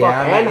smart as fuck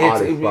and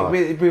hot as fuck.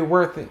 It'd be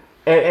worth it.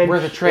 And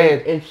worth a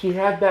trade. And she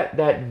had that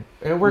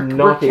and we're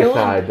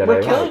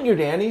killing you,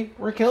 Danny.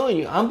 We're killing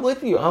you. I'm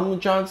with you. I'm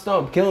Jon Snow.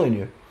 I'm killing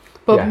you.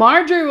 But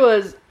Marjorie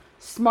was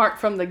smart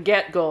from the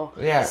get-go.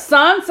 Yeah.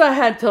 Sansa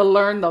had to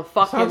learn the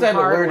fucking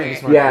hard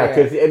way. Yeah,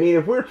 because, I mean,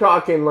 if we're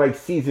talking like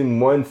season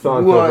 1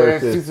 Sansa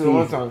versus season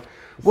 1 Sansa.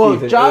 Well,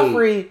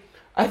 Joffrey,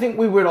 I think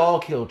we would all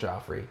kill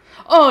Joffrey.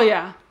 Oh,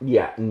 yeah.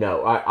 Yeah,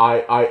 no.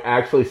 I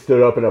actually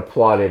stood up and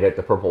applauded at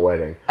the Purple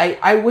Wedding.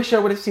 I wish I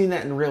would have seen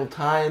that in real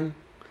time.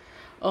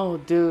 Oh,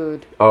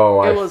 dude.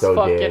 Oh, it was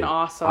fucking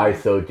awesome. I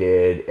so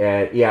did.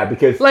 And yeah,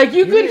 because like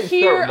you could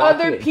hear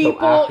other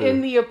people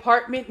in the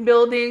apartment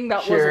building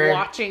that was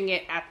watching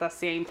it at the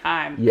same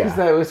time. Yeah. Because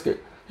that was good.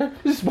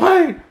 It's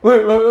mine.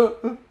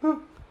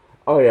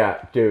 Oh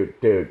yeah, dude,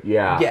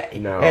 yeah. Yeah.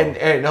 No.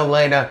 And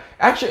Elena.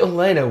 Actually,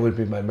 Elena would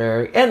be my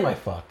marry and my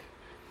fuck.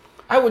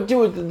 I would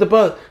do it the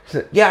both.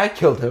 Yeah, I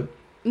killed him.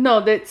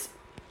 No, that's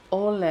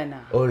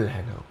Olenna.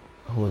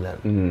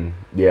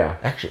 Yeah.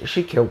 Actually,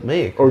 she killed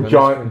me. Or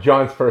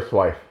John's first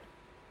wife.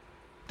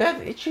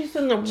 She's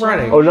in the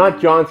running. Oh, not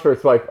John's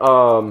first wife.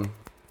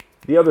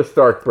 The other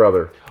Stark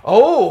brother.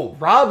 Oh,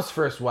 Rob's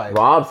first wife.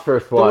 The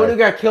one who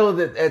got killed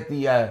at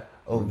the.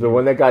 The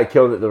one that got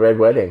killed at the Red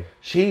Wedding.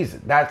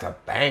 That's a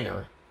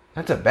banger.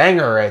 That's a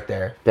banger right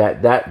there.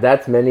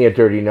 That's many a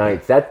dirty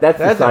night. That's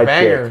the side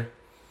chick.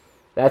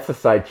 That's the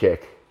side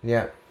chick.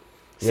 Yeah.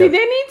 See,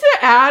 they need to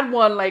add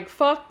one like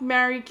fuck,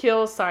 marry,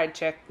 kill, side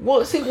chick.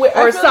 Well, see,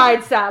 or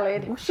side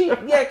salad.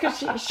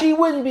 Because she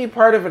wouldn't be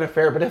part of an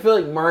affair, but I feel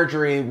like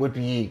Marjorie would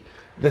be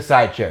the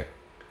side chick.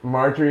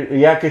 Marjorie,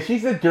 yeah, because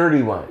she's the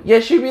dirty one. Yeah,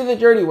 she'd be the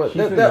dirty one.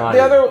 The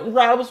other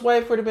Rob's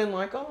wife would have been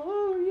like,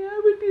 oh yeah,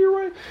 I would be your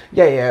wife.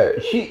 Yeah.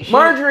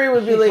 Marjorie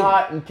would be like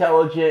hot,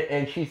 intelligent,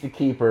 and she's the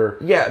keeper.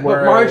 Yeah,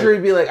 but Marjorie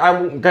would be like,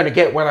 I'm gonna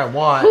get what I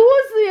want. Who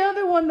was the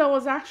other one that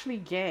was actually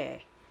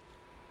gay?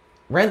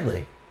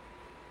 Renly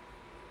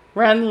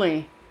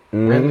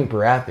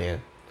Baratheon.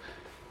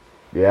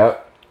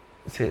 Yep.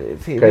 See,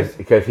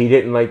 because he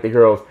didn't like the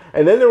girls.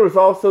 And then there was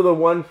also the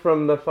one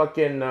from the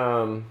fucking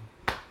the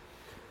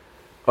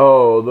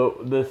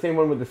same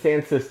one with the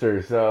Sand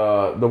Sisters,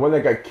 the one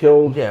that got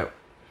killed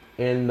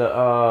in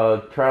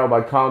the trial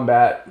by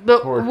combat.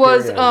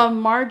 Was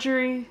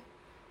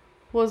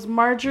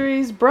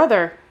Marjorie's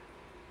brother.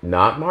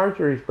 Not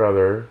Marjorie's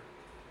brother.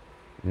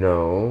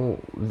 No,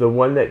 the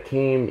one that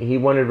came. He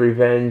wanted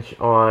revenge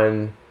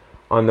on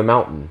the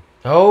mountain.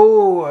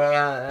 Oh,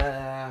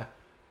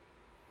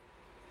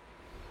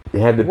 they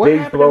had the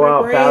big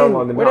blowout battle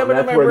on the mountain.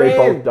 That's where they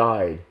both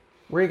died.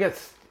 Where he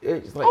gets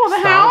like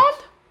the Hound?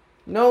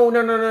 No.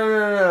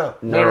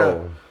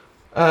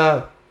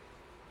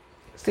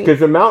 Because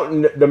the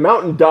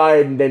mountain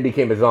died and then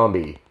became a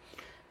zombie.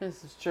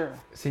 This is true.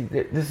 See,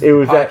 this is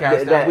a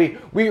podcast now.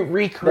 We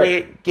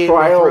recreate Game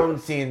of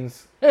Thrones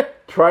scenes.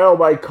 Trial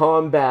by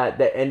combat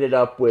that ended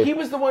up with... He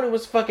was the one who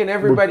was fucking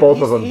everybody.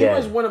 Both of them dead. He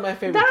was one of my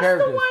favorite characters.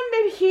 That's the one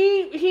that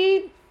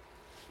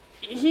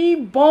he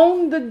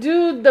boned the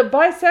dude, the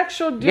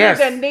bisexual dude,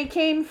 and they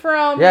came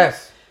from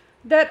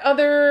that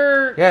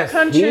other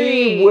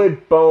country. He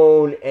would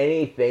bone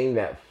anything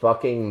that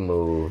fucking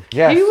moved.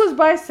 Yes. He was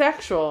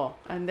bisexual.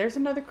 And there's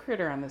another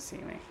critter on the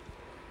ceiling.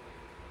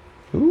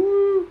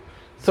 Ooh.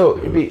 So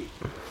it'd be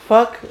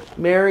fuck,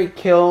 marry,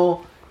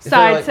 kill...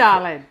 Side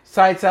salad.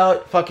 Side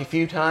salad, fuck a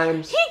few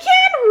times. He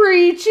can't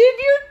reach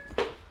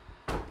it.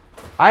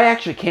 I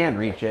actually can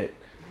reach it.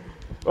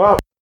 Oh.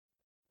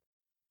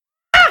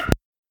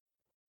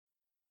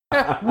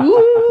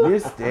 Woo! You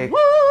stick. Woo!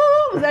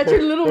 Is that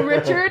your little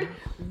Richard?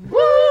 Woo!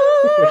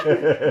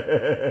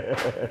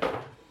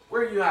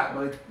 Where you at,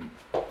 bud?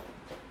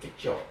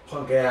 Get your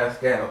punk ass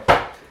down.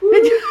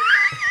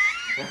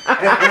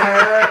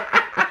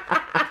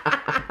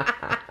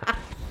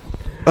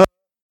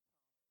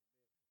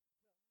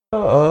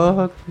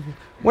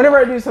 Whenever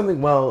I do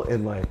something well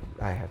in life,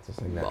 I have to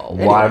sing that.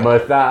 Anyway. Why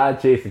must I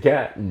chase the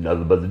cat?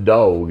 Nothing but the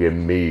dog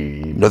and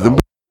me. Nothing.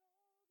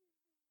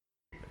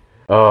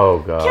 Oh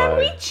God. Can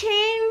we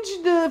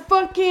change the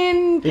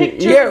fucking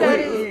picture that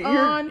is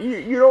on?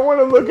 You don't want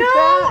to look at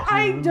that? No,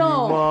 I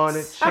don't. Want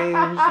to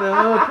change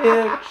the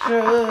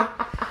picture?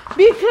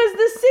 Because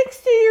the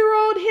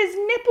 60-year-old, his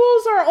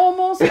nipples are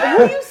almost.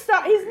 Will you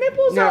stop? His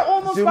nipples are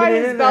almost by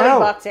his belly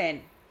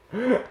button.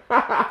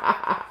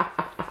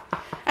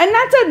 And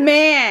that's a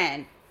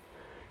man.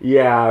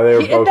 Yeah,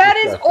 they're both that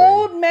is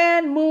old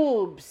man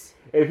moves.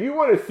 If you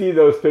want to see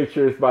those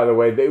pictures, by the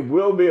way, they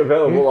will be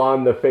available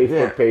on the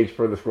Facebook page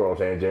for the Squirrel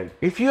Tangent.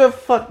 If you have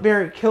fuck,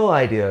 marry, kill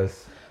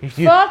ideas.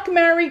 Fuck,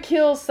 marry,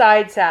 kill,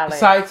 side salad.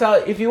 Side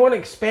salad. If you want to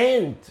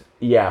expand.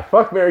 Yeah,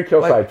 fuck, marry,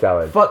 kill, side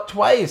salad. Fuck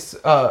twice.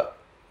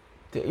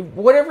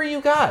 Whatever you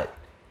got.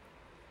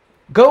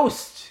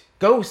 Ghost.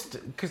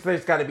 Because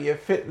there's got to be a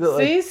fit.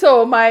 See,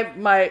 so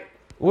my...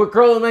 What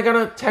girl am I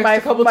gonna text a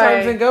couple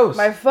times and ghost?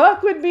 My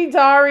fuck would be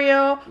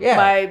Dario.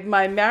 Yeah.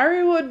 My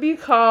marry would be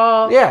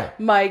Carl. Yeah.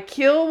 My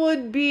kill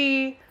would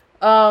be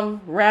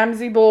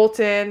Ramsay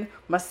Bolton.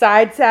 My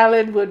side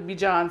salad would be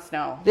Jon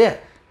Snow. Yeah.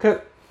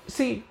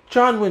 See,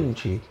 Jon wouldn't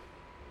cheat.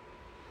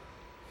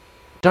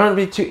 Jon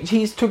would be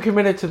he's too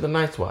committed to the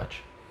Night's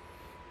Watch.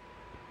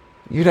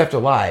 You'd have to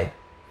lie.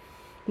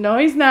 No,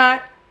 he's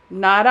not.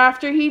 Not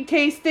after he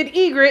tasted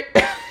egret.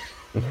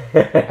 He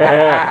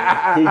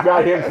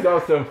got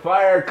himself some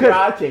fire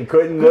crotch and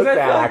couldn't look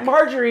back.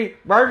 Like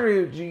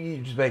Marjorie, you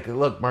just make it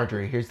look.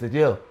 Marjorie, here's the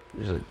deal.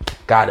 Like,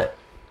 got it.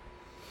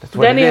 That's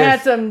what then he had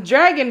some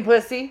dragon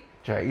pussy.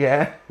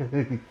 Yeah.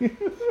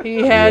 He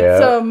had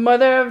some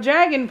mother of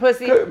dragon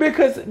pussy.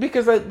 Because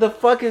the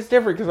fuck is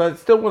different. Because I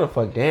still want to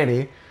fuck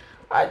Danny.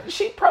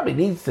 She probably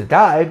needs to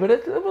die, but I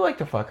would like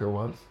to fuck her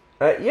once.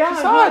 No.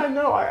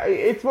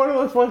 It's one of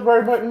those ones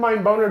where I wouldn't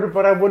mind boning her,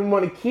 but I wouldn't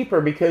want to keep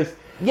her because.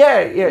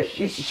 Yeah,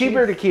 she's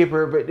cheaper to keep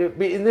her, but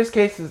in this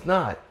case, it's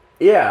not.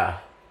 Yeah.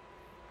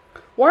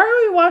 Why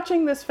are we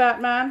watching this,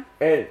 fat man?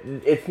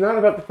 And it's not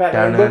about the fat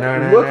man.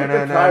 Look at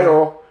the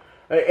title.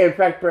 In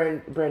fact,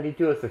 Brandy,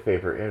 do us a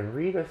favor and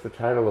read us the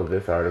title of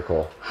this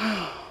article.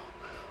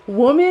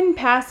 Woman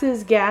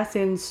passes gas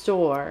in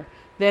store,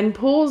 then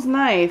pulls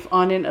knife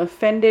on an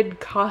offended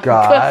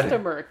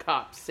customer,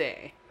 cops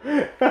say.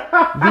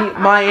 The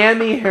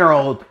Miami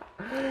Herald.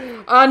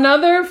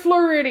 Another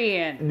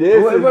Floridian.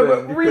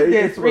 Read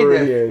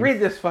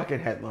this fucking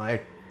headline.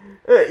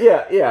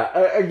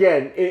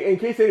 Again, in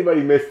case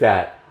anybody missed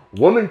that,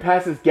 woman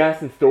passes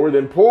gas in store,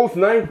 then pulls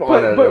knife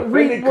on an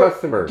offended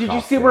customer. Did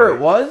you see where it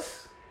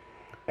was?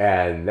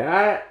 And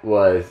that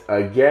was,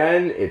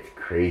 again, it's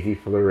crazy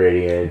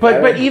Floridian.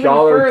 But even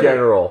Dollar further,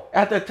 General.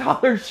 At the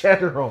Dollar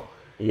General.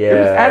 Yeah. It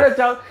was at a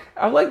dollar.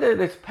 I like that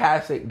it's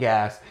passing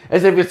gas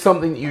as if it's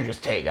something that you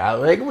just take out.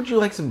 Like, would you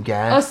like some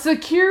gas? A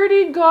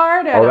security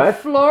guard at a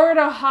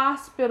Florida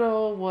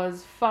hospital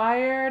was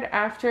fired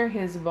after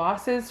his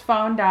bosses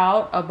found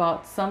out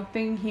about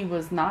something he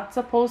was not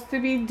supposed to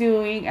be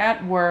doing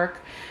at work,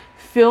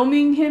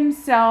 filming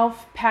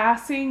himself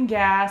passing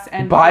gas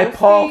and by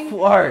Paul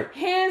Flart.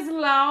 His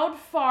loud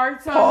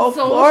farts on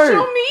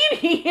social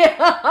media.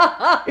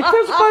 It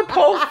says by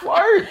Paul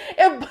Flart.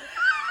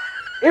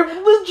 It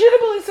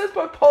legitimately says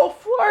by Paul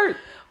Blart.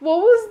 What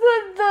was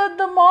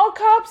the mall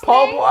cop's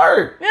Paul name?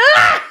 Blart.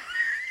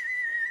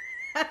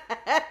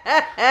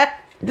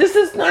 This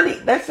is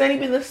that's not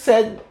even the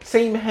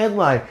same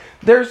headline.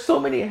 There's so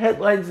many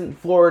headlines in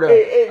Florida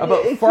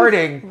about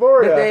farting.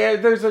 Florida.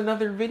 There's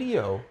another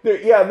video.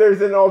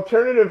 There's an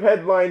alternative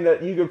headline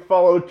that you can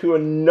follow to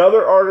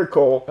another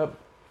article.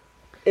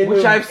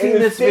 Which I've seen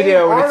this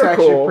video, and it's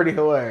actually pretty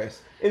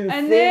hilarious. In the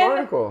same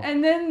article.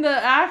 And then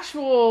the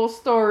actual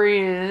story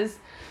is,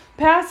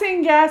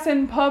 passing gas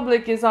in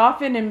public is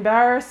often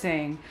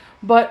embarrassing,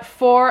 but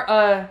for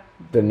a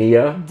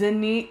Dania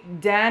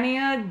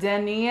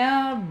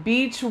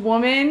Beach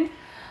woman,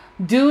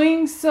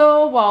 doing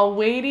so while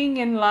waiting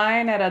in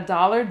line at a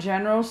Dollar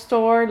General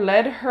store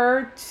led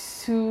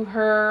to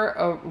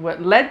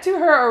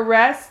her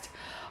arrest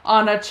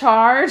on a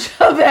charge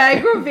of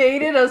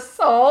aggravated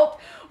assault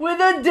with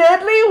a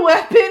deadly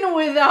weapon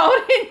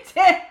without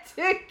intent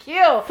to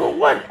kill. For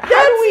what?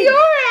 That's your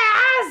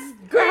ass,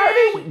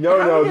 Greg.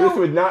 No, this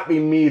would not be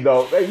me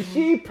though. Like,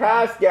 she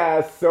passed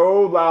gas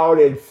so loud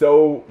and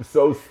so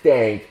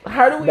stank.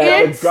 How do we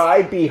that the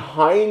guy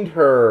behind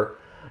her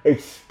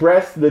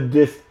expressed the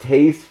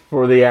distaste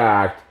for the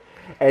act,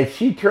 and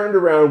she turned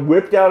around,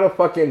 whipped out a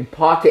fucking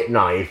pocket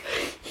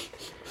knife,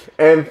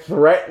 and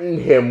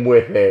threatened him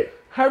with it.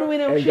 How do we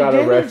know she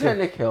didn't intend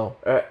to kill?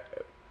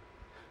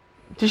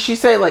 Did she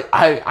say like,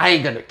 I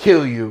ain't gonna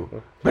kill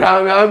you, but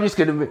I'm just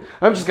gonna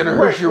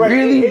hurt you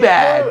really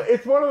bad?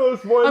 It's one of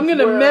those ones. I'm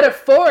gonna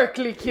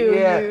metaphorically kill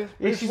you.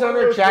 Yeah, she's on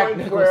her Jack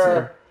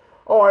Nicholson.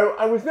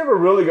 I was never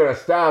really gonna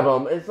stab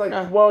him. It's like,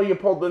 well, you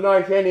pulled the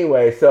knife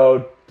anyway,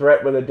 so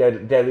threat with a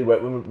deadly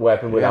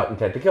weapon without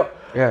intent to kill.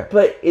 Yeah,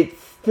 but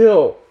it's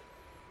still,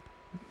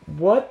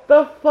 what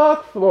the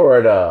fuck,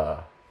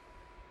 Florida?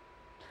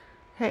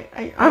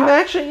 Hey, I'm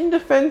actually in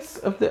defense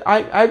of the.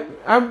 I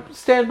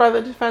stand by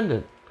the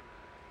defendant.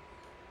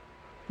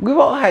 We've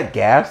all had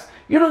gas.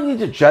 You don't need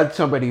to judge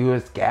somebody who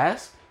has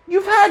gas.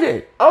 You've had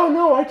it. Oh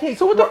no, I take.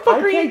 So what the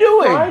fuck are you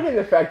doing? Pride in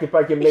the fact if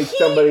I can make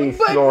somebody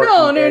snort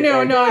no.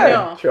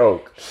 and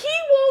choke. He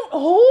won't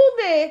hold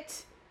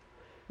it.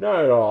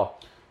 Not at all.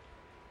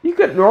 You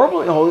could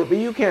normally hold it, but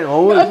you can't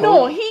hold it.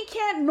 No, he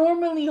can't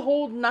normally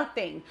hold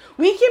nothing.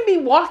 We can be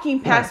walking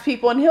past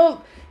people and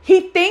he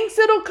thinks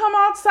it'll come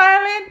out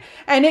silent,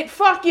 and it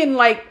fucking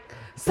like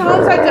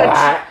sounds like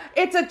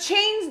it's a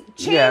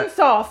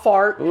chainsaw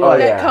fart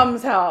that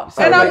comes out.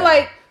 And I'm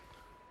like,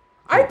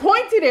 I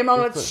pointed him.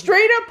 I'm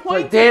straight up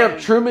pointing. Like, damn,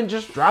 Truman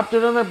just dropped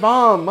another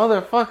bomb,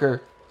 motherfucker.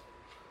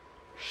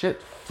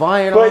 Shit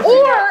flying all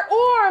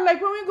or like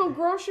when we go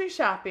grocery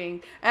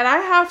shopping and I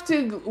have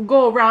to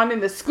go around in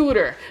the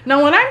scooter.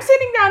 Now when I'm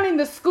sitting down in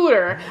the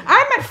scooter,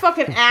 I'm at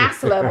fucking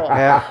ass level.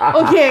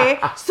 Okay,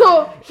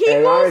 so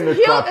shut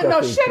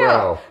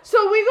up.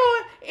 So we go.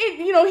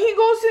 He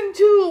goes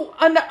into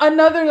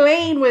another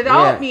lane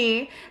without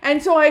me,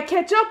 and so I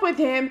catch up with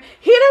him.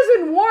 He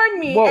doesn't warn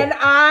me, and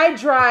I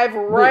drive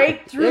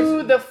right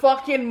through the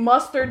fucking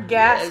mustard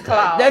gas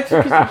cloud. That's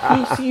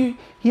because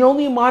he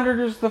only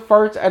monitors the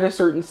farts at a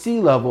certain sea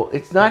level.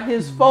 It's not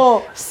his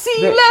fault.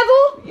 Sea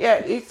level? Yeah,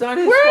 it's not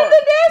his fault. We're in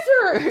the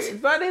desert.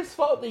 It's not his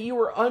fault that you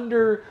were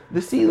under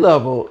the sea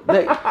level.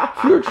 That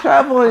you're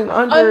traveling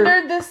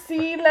under the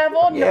sea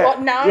level. Yeah,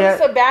 now I'm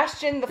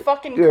Sebastian the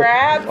fucking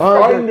crab.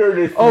 Under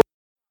the sea. Oh,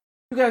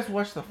 you guys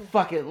watched the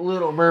fucking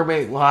Little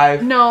Mermaid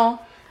live? No.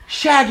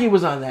 Shaggy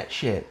was on that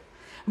shit.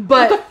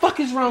 But what the fuck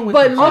is wrong with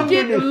you? But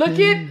look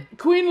at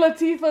Queen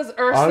Latifah's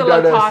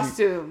Ursula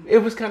costume. It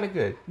was kind of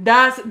good.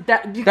 That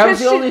was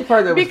the only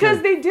part that was because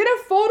good. They did a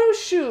photo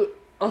shoot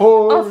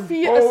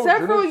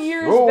several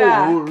years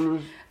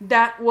back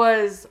that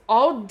was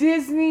all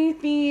Disney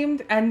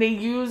themed, and they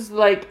used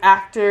like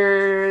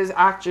actresses,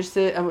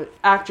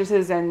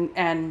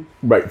 and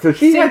right. So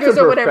she had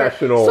some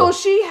professional. So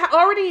she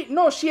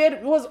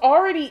was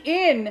already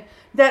in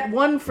that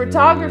one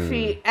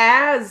photography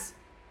as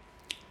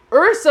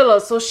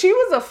Ursula, so she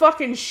was a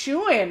fucking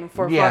shoo-in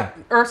for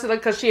Ursula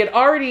because she had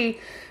already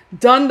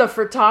done the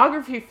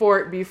photography for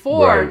it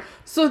before. Right.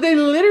 So they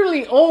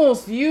literally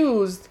almost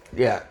used.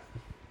 Yeah.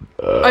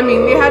 I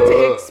mean, they had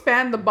to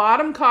expand the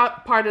bottom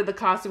part of the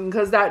costume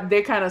because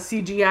they kind of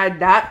CGI'd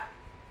that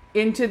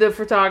into the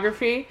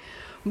photography,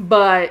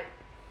 but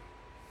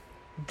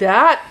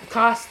that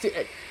costume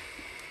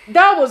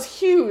that was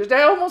huge.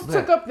 That almost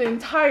took up the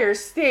entire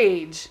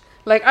stage.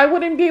 Like, I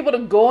wouldn't be able to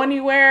go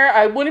anywhere.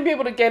 I wouldn't be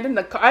able to get in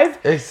the car. I've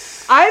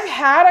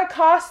had a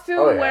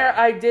costume where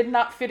I did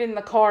not fit in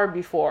the car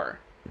before.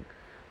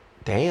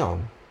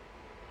 Damn.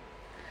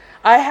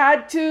 I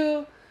had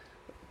to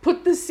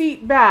put the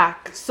seat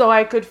back so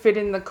I could fit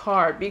in the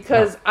car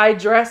because I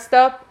dressed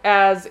up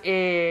as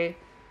a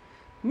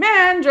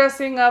man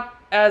dressing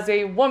up as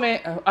a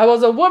woman. I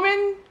was a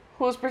woman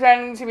who was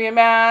pretending to be a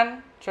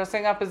man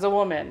dressing up as a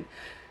woman.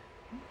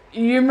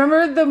 You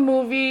remember the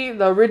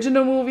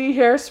original movie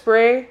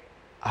Hairspray?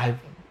 I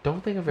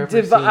don't think I've ever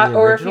seen the original.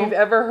 Or if you've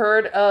ever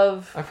heard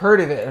of... I've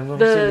heard of it. I've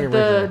never seen the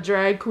original. The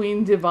drag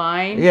queen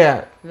Divine.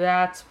 Yeah.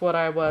 That's what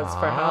I was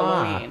for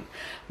Halloween.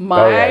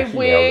 My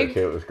wig...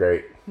 It was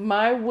great.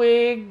 My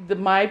wig,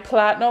 my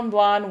platinum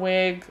blonde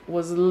wig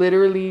was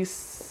literally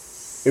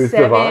 7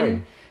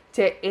 divine.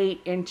 to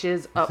 8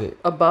 inches up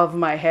above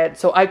my head.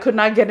 So I could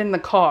not get in the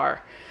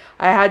car.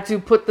 I had to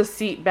put the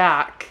seat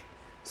back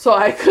so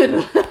I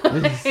could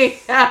lay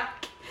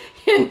back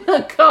in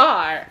the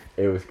car.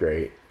 It was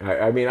great.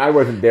 I mean, I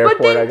wasn't there But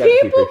for it. I then got to see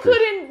people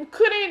pictures.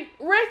 couldn't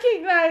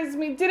recognize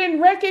me,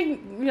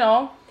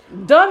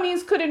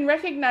 dummies couldn't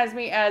recognize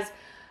me as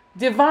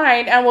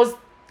Divine and was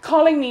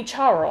calling me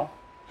Charo.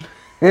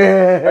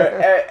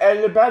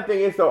 And the bad thing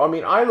is, though, I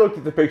mean, I looked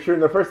at the picture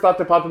and the first thought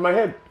that popped in my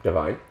head,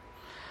 Divine.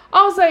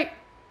 I was like,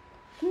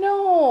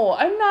 no,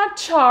 I'm not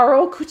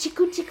Charo. Coochie,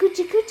 coochie,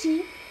 coochie,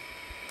 coochie.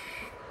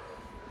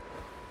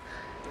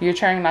 You're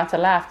trying not to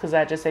laugh because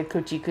I just said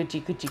coochie,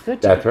 coochie, coochie,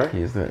 coochie. That's right.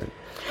 He's there.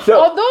 So,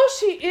 Although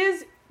she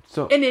is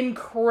an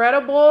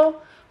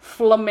incredible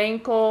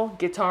flamenco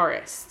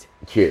guitarist.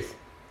 cheers.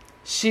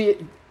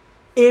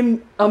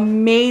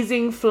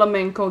 Amazing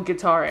flamenco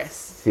guitarist.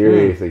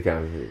 Seriously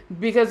talented.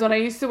 Because when I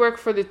used to work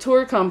for the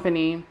tour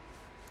company,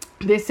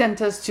 they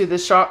sent us to the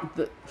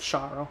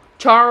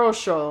Charo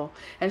show,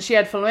 and she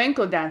had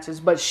flamenco dancers,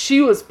 but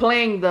she was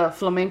playing the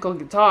flamenco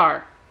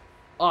guitar.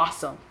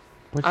 Awesome.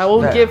 I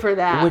will give her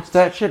that. Which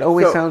that shit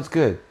always So- sounds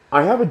good.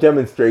 I have a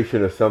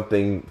demonstration of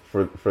something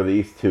for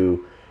these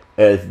two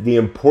as the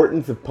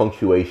importance of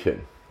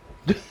punctuation.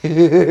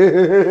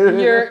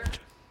 You're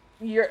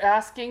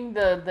asking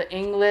the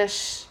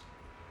English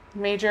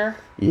major?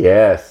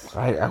 Yes.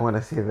 I want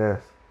to see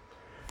this.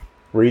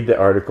 Read the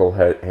article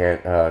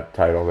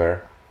title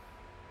there.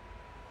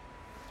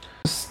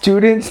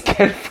 Students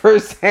get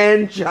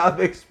first-hand job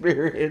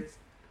experience.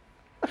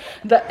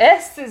 The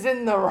S is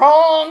in the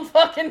wrong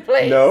fucking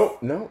place. No.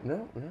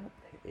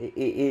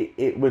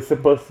 It was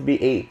supposed to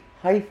be a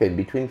hyphen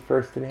between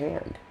first and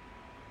hand.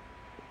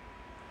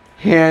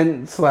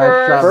 Hand /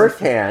 job. First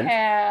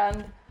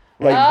hand.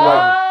 Like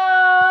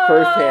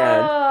first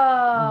hand.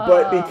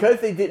 But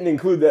because they didn't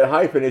include that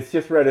hyphen, it's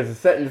just read as a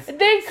sentence.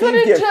 They could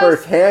have get just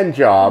first hand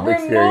job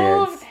removed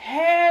experience.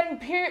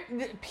 hand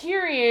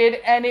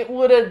period, and it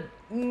would have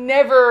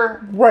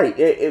never.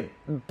 Right.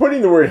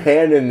 Putting the word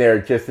hand in there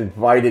just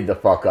invited the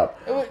fuck up.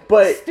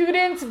 But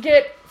Students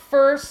get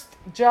first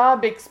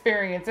job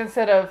experience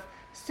instead of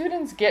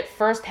students get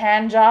first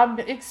hand job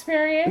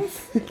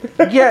experience.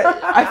 Yeah,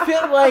 I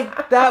feel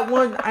like that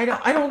one. I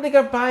don't think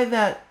I buy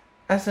that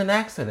as an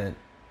accident.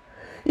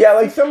 yeah,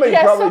 like somebody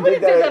probably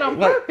did that. on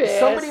Like, purpose.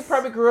 somebody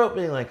probably grew up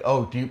being like,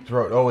 "Oh, deep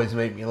throat always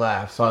made me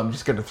laugh," so I'm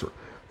just gonna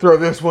throw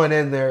this one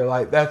in there.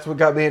 Like that's what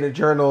got me into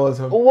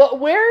journalism.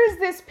 Where is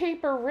this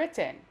paper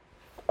written?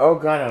 Oh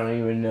God, I don't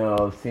even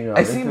know.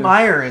 I see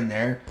Meyer in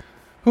there.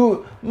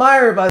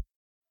 Meyer, by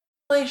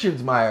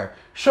congratulations, Meyer,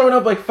 showing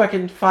up like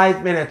fucking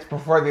 5 minutes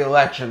before the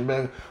election,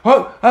 being,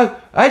 "Oh,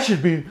 I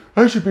should be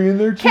in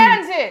there too."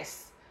 Kansas.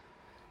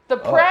 The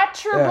Pratt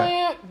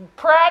yeah.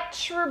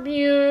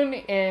 Tribune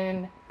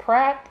in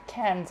Pratt,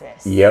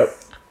 Kansas. Yep.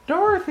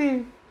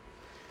 Dorothy,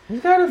 you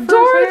got a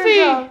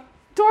first-hand job.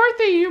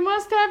 Dorothy, you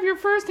must have your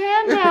first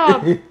hand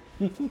job.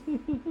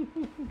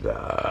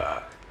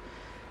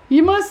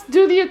 You must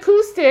do the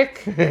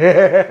acoustic.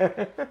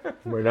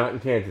 We're not in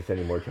Kansas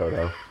anymore,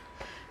 Toto.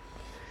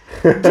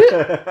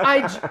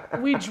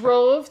 We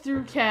drove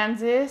through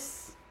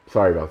Kansas.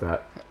 Sorry about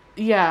that.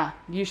 Yeah,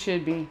 you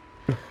should be.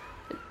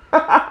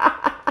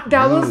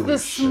 That was the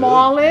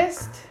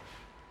smallest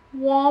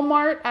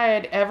Walmart I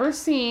had ever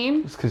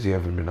seen. It's because you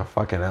haven't been to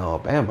fucking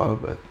Alabama,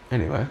 but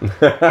anyway.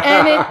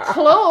 And it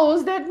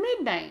closed at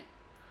midnight.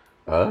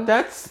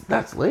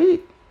 That's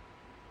late.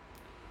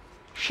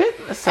 Shit.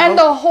 And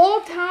the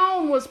whole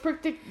town was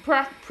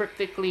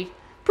practically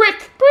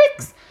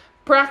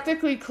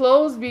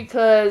closed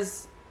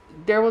because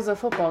there was a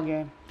football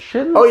game.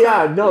 Oh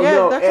yeah, no.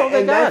 That's all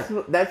they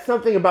got. That's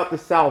something about the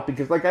South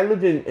because, like, I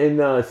lived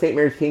in St.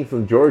 Mary's,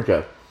 Kingsland,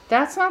 Georgia.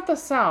 That's not the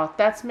South.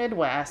 That's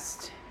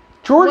Midwest.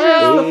 Georgia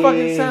is the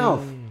fucking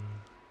South.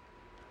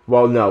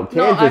 Well, no,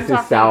 Kansas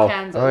is South.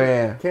 Kansas. Oh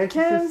yeah,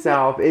 Kansas is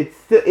South. It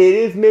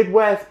is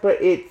Midwest, but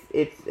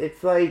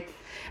it's like.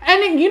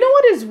 And you know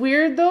what is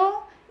weird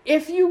though?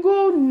 If you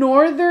go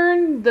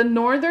the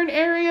northern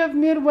area of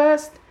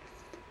Midwest,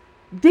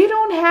 they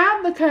don't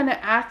have the kind of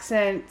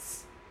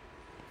accents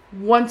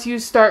once you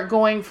start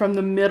going from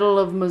the middle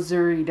of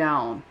Missouri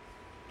down.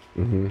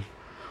 Mm-hmm.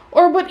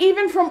 But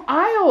even from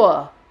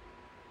Iowa,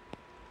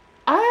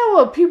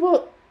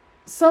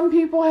 some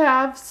people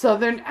have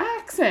southern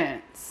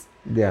accents.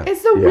 yeah.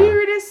 It's the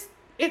weirdest.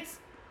 It's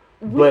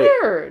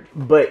weird.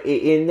 But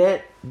in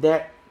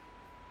that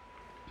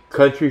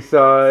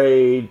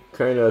countryside,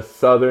 kind of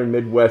southern,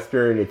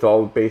 midwestern, it's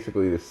all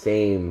basically the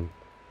same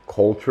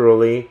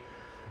culturally.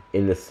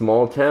 In the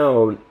small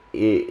town,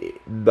 the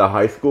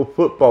high school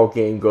football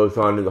game goes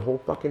on and the whole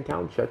fucking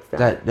town shuts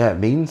down. That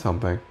means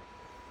something.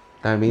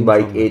 That means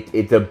like something.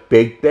 it's a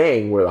big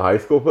thing where the high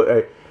school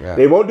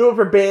they won't do it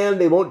for band,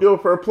 they won't do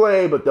it for a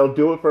play, but they'll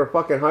do it for a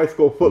fucking high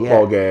school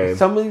football game.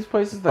 Some of these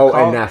places, and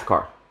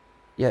NASCAR.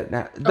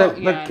 Yeah,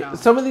 I know.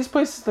 some of these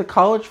places, the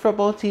college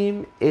football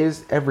team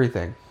is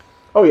everything.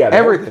 Oh yeah, the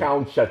Everything.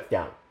 whole town shuts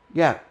down.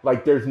 Yeah.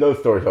 Like there's no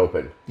stores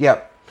open.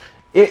 Yep.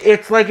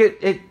 It's like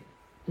it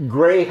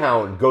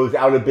Greyhound goes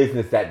out of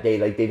business that day.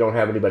 Like they don't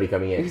have anybody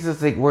coming in. It's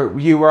just like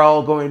you were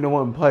all going to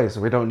one place.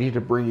 So we don't need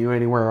to bring you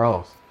anywhere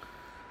else.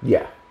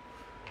 Yeah.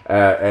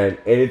 And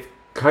it's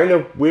kind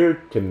of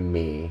weird to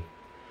me.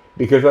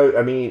 Because,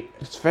 I mean,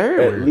 it's very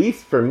weird. At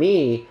least for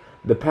me,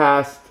 the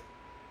past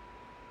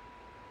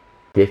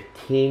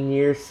 15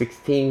 years,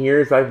 16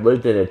 years, I've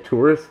lived in a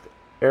tourist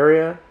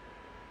area.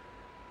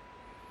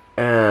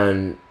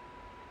 And,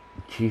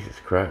 Jesus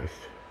Christ.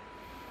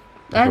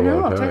 I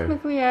know.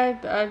 Technically,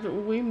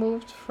 we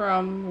moved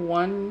from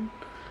one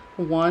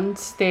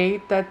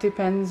state that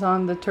depends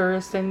on the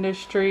tourist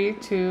industry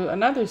to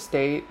another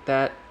state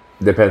that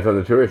depends on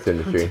the tourist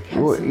industry.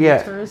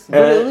 Yeah.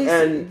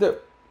 And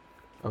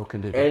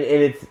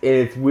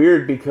it's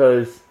weird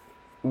because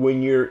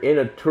when you're in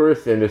a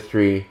tourist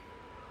industry,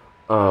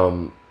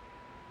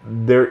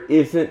 there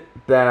isn't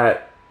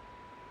that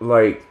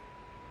like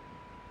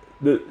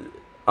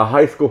a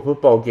high school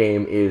football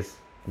game is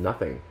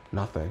nothing.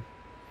 Nothing.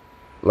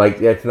 Like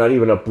that's not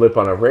even a blip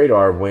on a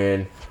radar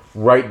when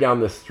right down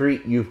the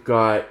street you've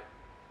got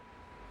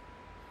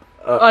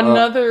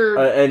another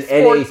an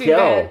sports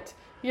NHL. Event.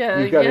 Yeah,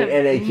 you've got an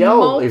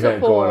NHL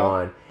event going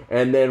on.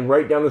 And then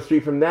right down the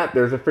street from that,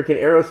 there's a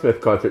freaking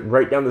Aerosmith concert.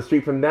 Right down the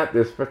street from that,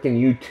 there's freaking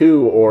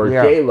U2 or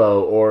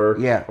J-Lo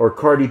or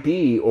Cardi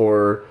B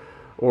or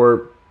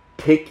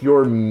pick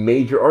your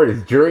major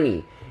artist.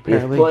 Journey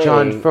is playing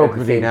John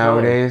Fogerty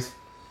nowadays.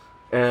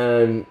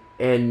 And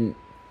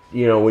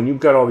you know, when you've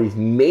got all these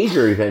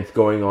major events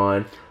going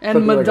on,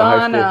 and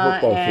Madonna like a high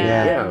school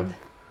football team.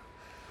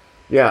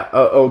 Yeah.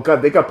 Oh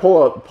God, they got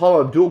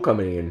Paula Abdul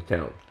coming into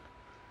town.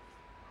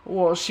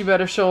 Well, she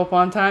better show up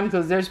on time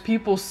because there's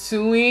people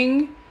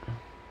suing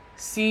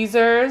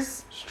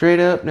Caesars. Straight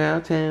up now,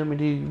 Tammy,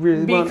 do you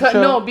really want to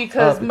show up?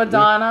 Because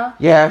Madonna.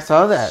 Yeah, I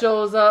saw that.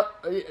 Shows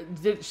up.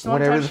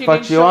 Whatever the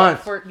fuck she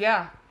wants.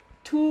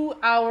 2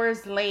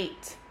 hours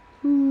late.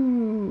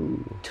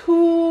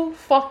 2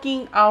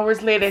 fucking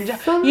hours late. And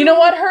you know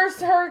what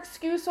her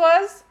excuse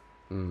was?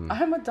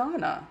 I'm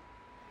Madonna.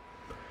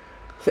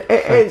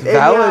 And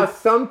yeah,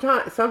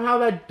 somehow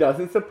that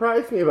doesn't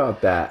surprise me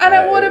about that. And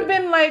I would have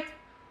been like,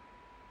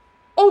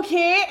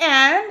 okay,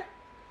 and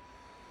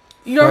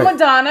you're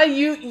Madonna.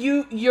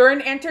 You're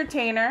an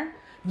entertainer.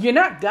 You're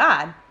not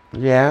God.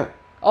 Yeah.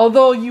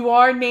 Although you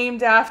are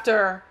named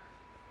after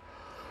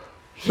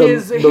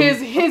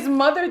his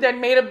mother that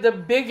made up the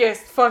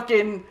biggest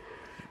fucking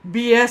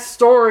BS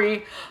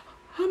story.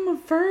 I'm a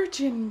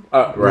virgin.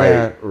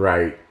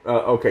 Right.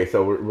 Okay,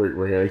 so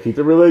we're gonna keep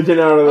the religion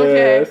out of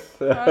this.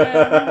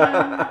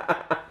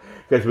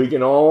 Because we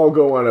can all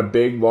go on a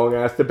big,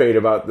 long-ass debate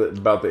about the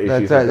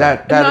issues.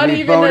 That'd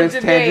be bonus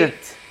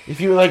tangent. If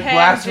you like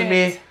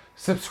blasphemy,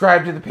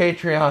 subscribe to the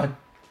Patreon.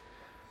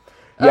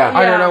 Yeah.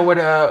 I don't know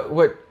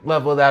what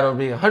level that'll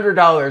be.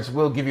 $100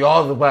 will give you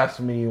all the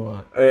blasphemy you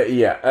want.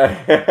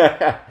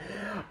 Yeah.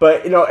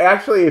 But you know,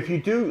 actually, if you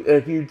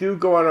do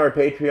go on our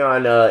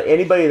Patreon,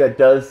 anybody that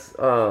does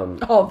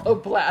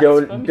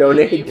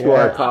donate to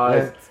our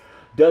cause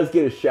does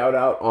get a shout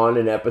out on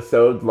an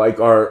episode,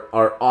 like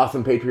our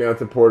awesome Patreon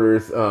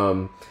supporters,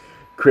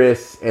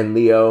 Chris and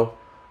Leo,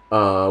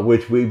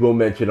 which we will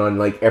mention on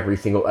like every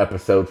single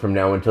episode from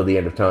now until the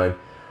end of time.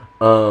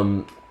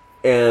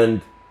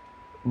 And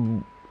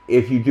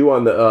if you do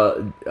on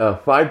the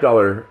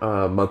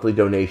 $5 monthly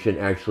donation,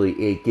 actually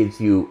it gives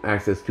you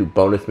access to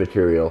bonus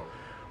material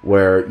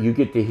where you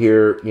get to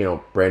hear, you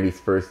know, Brandy's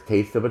first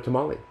taste of a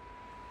tamale.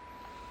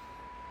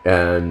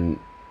 And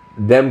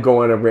them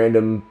go on a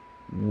random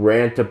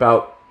rant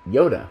about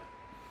Yoda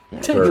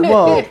for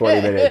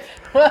 20 minutes.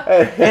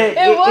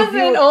 It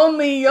wasn't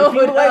only Yoda. If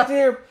you like to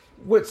hear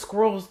what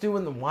squirrels do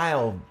in the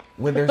wild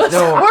when there's no...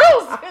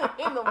 Squirrels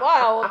in the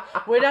wild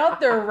without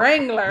their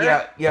wrangler.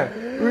 Yeah.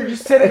 We're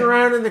just sitting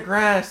around in the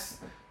grass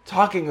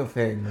talking of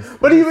things.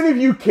 But even if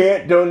you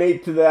can't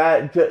donate to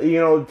that,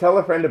 tell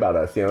a friend about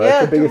us. You know,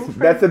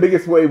 that's the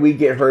biggest way we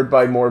get heard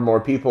by more and more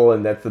people,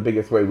 and that's the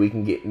biggest way we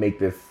can make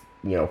this,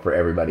 you know, for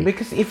everybody.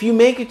 Because if you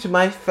make it to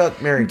My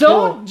Fuck, Marry,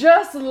 Don't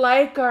just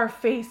like our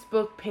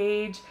Facebook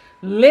page.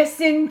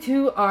 Listen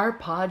to our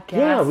podcast.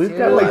 Yeah, we've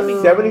got like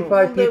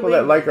 75 people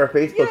that like our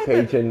Facebook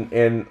page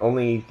and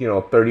only,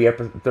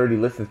 30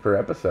 listens per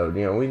episode.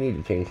 You know, we need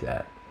to change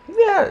that.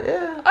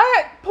 Yeah.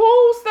 I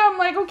post. I'm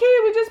like, okay,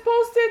 we just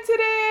posted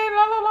today.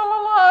 La la la la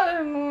la.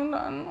 And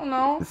I don't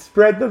know.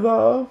 Spread the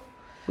love.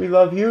 We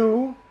love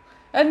you.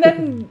 And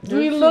then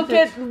we look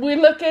at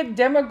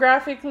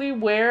demographically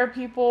where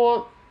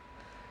people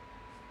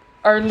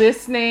are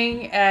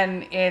listening,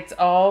 and it's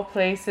all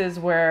places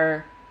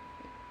where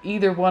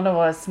either one of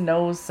us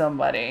knows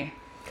somebody.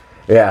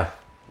 Yeah.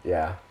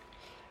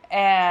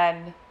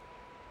 And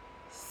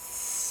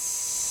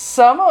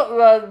some of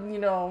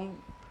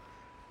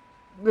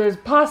there's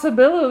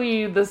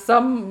possibility that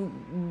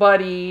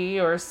somebody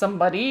or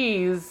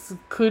somebodies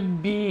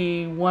could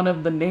be one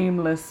of the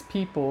nameless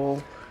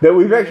people that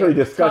we've actually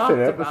discussed in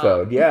an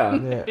episode. Yeah.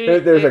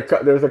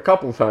 There's a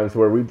couple times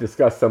where we've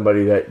discussed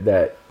somebody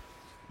that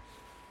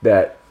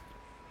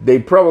They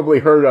probably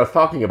heard us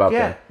talking about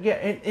Yeah, them. yeah,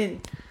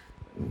 and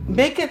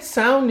make it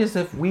sound as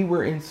if we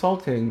were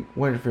insulting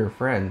one of your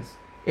friends,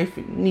 if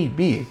need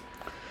be.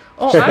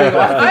 Oh,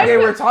 I think they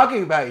were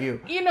talking about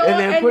you. You know, and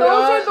then and put it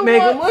those on, are the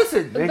make ones. them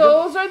listen. Make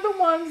Those are the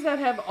ones that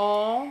have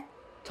all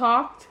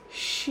talked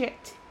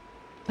shit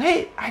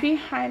hey,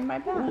 behind my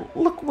back.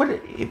 look what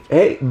it.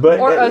 Hey, but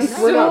Or at least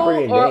we're not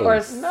bringing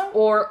names.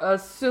 or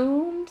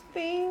assumed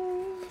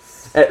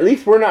things. At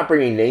least we're not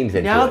bringing names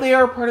into Now it. they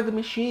are part of the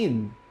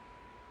machine.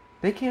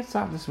 They can't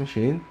stop this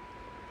machine.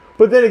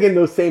 But then again,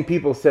 those same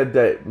people said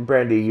that,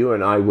 Brandy, you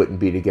and I wouldn't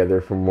be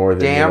together for more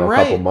than Damn a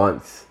couple right.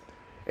 months.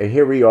 And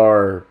here we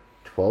are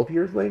 12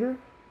 years later?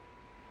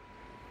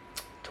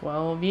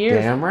 12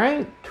 years. Damn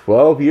right.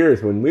 12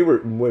 years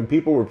when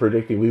people were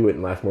predicting we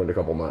wouldn't last more than a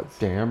couple months.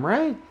 Damn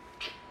right.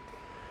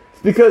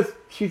 It's because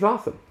she's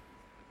awesome.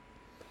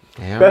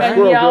 Damn Best And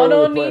squirrel y'all girl on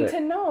don't the need planet. to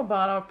know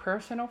about our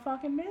personal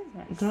fucking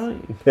business.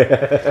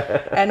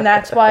 right. And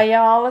that's why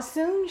y'all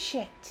assume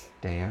shit.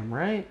 Damn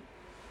right.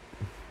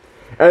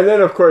 And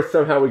then, of course,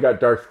 somehow we got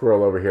Dark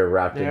Squirrel over here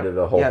wrapped into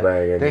the whole Yeah,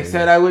 thing. And they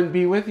said I wouldn't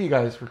be with you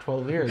guys for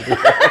 12 years.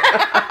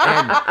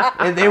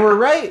 and they were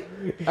right.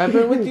 I've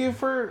been with you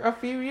for a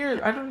few years.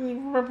 I don't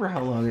even remember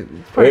how long.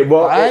 It's probably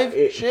five?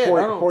 Shit,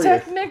 I don't...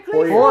 Technically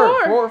years.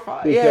 four. 4 or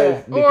 5.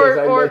 Because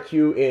Yeah. I met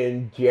you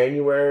in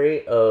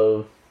January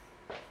of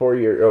 4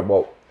 years.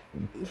 Well,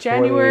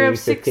 January of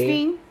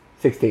 2015?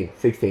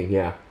 16,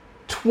 yeah.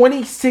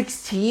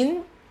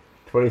 2016?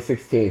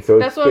 2016. So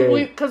That's it's what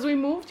been because we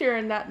moved here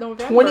in that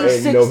November. in November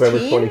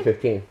 16?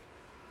 2015.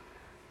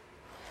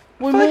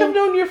 I feel like I've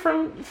known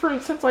you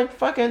since like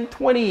fucking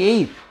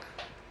 28.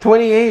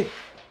 28.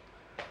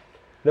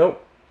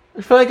 Nope.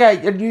 I feel like I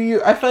knew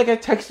you. I feel like I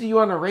texted you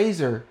on a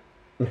razor.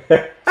 You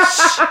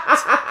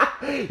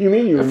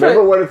mean you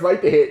remember what it's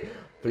like to hit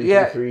 3,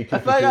 Yeah. 3, 2, I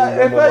 2, feel 2, like, 1,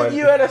 I feel like 1.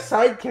 you had a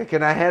sidekick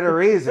and I had a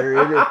razor.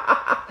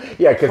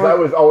 Yeah, because I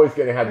was always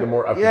going to have the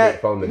more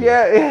up-to-date phone than you.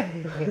 yeah.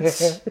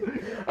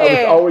 I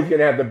was always going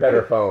to have the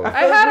better phone.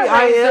 I had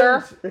a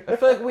razor. I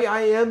feel like we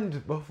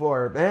IM'd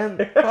before,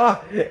 man.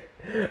 Fuck.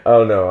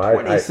 Oh no, I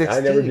never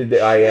 2016. did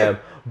the IM.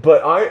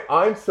 But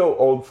I'm so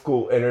old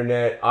school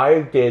internet.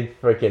 I did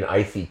freaking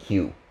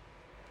ICQ.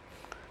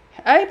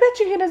 I bet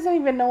you he doesn't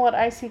even know what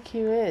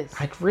ICQ is.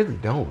 I really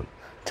don't.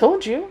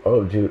 Told you.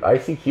 Oh dude,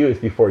 ICQ is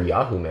before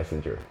Yahoo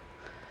Messenger.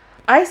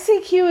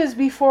 ICQ is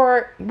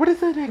before What does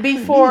that actually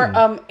mean?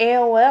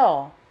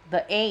 AOL,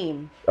 the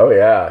AIM. Oh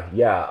yeah.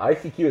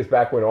 ICQ is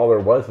back when all there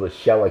was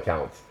shell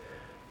accounts,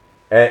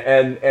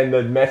 and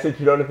the message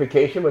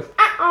notification was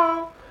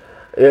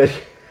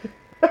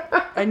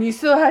And you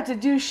still had to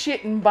do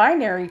shit in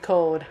binary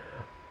code.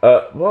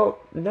 well,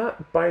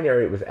 not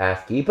binary. It was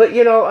ASCII, but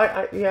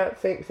yeah,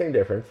 same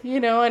difference. You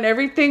know, and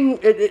everything,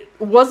 it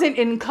wasn't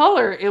in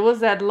color. It was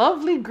that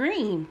lovely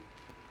green.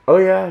 Oh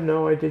yeah,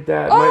 no, I did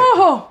that.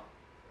 Oh!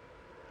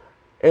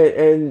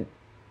 And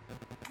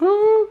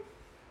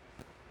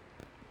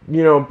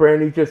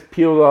Brandy just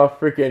peeled off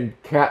freaking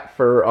cat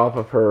fur off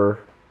of her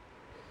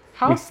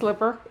House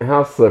slipper.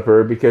 house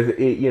slipper because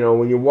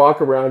when you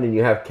walk around and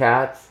you have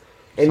cats,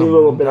 any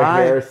little bit of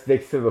hair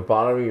sticks to the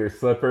bottom of your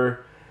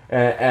slipper,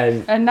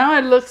 and now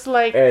it looks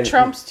like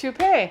Trump's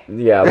toupee.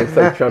 yeah, it looks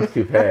like Trump's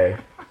toupee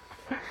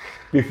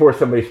before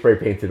somebody spray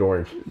paints it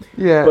orange.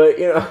 Yeah. But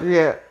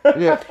Yeah.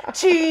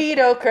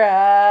 Cheeto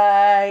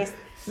Christ.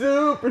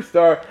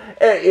 superstar.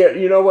 And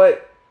you know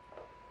what?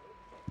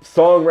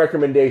 Song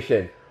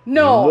recommendation.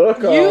 No, Look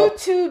up-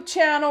 YouTube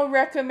channel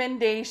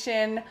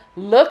recommendation.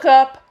 Look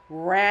up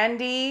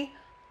Randy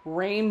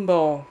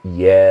Rainbow.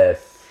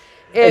 Yes.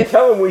 And If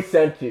tell him we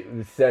sent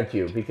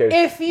you because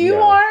if you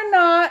are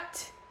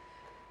not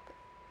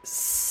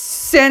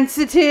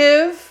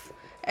sensitive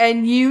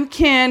and you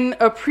can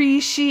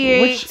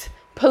appreciate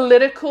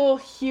political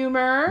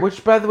humor.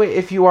 Which, by the way,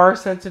 if you are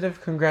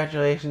sensitive,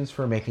 congratulations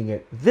for making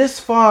it this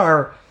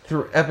far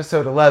through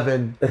episode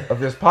 11 of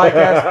this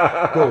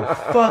podcast. Go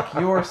fuck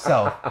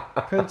yourself.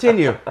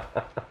 Continue.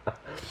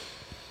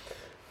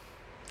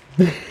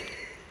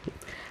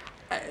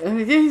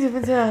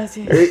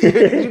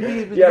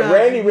 Yeah,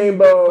 Randy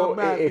Rainbow.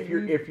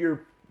 If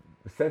you're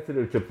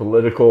sensitive to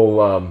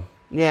political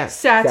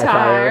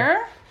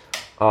Satire.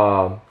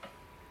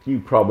 you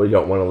probably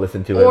don't want to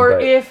listen to it. Or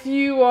if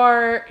you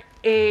are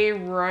a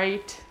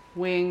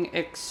right-wing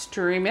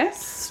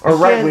extremist. or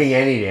right wing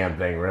any damn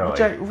thing, really.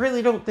 Which I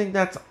really don't think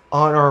that's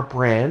on our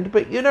brand,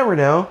 but you never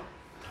know.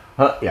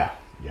 Yeah.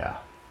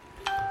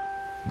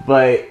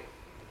 But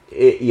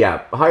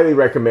highly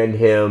recommend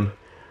him.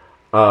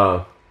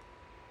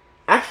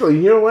 Actually,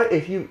 you know what?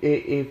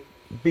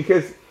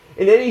 Because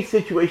in any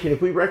situation,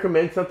 if we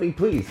recommend something,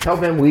 please tell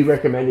them we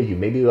recommended you.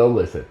 Maybe they'll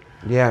listen.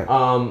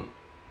 Yeah.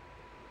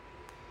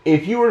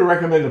 If you were to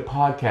recommend a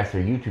podcast or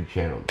YouTube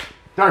channel,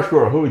 Dark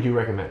Squirrel, who would you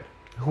recommend?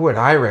 Who would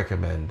I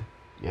recommend?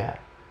 Yeah.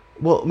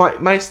 Well,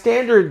 my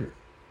standard,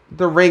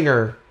 The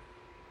Ringer,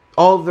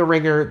 all of The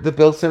Ringer, the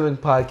Bill Simmons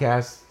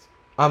podcasts,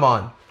 I'm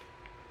on.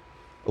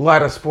 A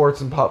lot of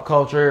sports and pop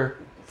culture,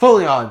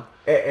 fully on.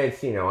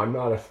 It's, I'm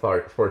not a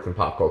sports and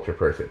pop culture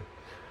person.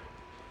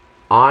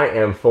 I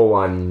am full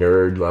on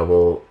nerd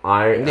level.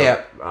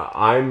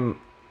 I'm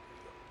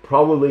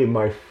probably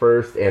my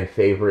first and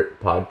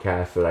favorite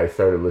podcast that I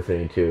started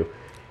listening to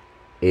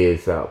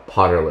is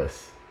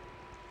Potterless.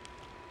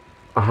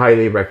 I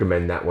highly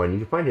recommend that one. You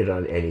can find it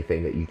on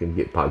anything that you can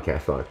get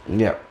podcasts on.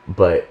 Yeah.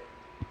 But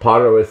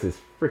Potterless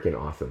is freaking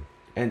awesome.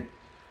 And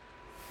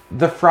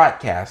the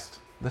Frotcast,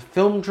 the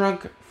Film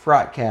Drunk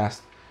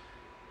Frotcast,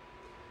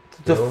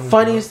 the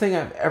funniest thing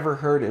I've ever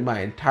heard in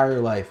my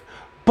entire life.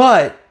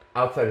 But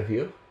outside of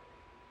you,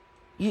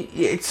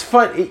 it's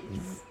fun.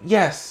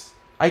 Yes,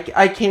 I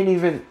can't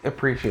even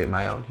appreciate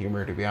my own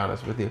humor, to be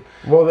honest with you.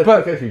 Well,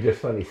 that's because you're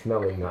just funny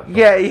smelling, not funny.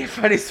 Yeah, you're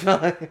funny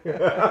smelling.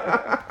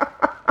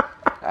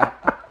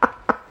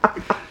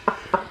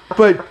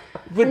 But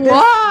this show,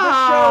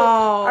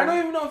 I don't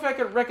even know if I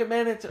could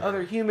recommend it to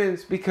other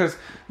humans because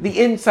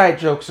the inside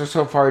jokes are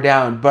so far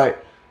down.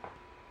 But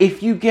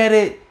if you get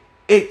it,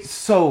 it's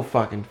so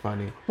fucking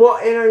funny. Well,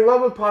 and I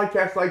love a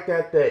podcast like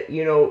that. That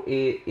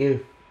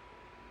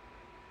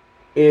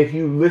if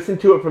you listen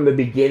to it from the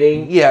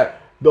beginning,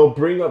 they'll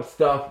bring up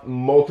stuff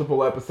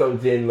multiple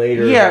episodes in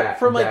later. Yeah,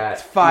 from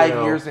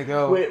 5 years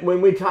ago.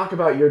 When we talk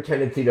about your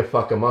tendency to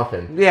fuck a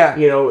muffin,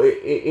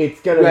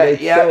 it's gonna make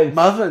sense.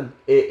 Muffin.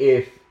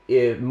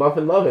 If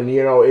muffin loving,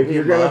 if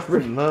you're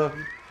gonna.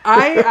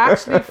 I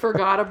actually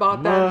forgot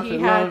about that. He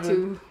had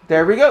to.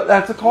 There we go.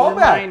 That's a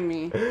callback. Remind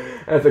me.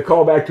 That's a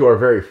callback to our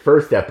very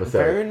first episode.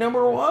 Very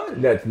number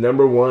one. That's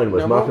number one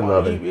was muffin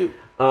loving.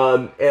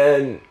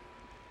 And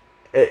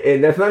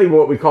that's not even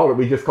what we called it.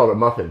 We just called it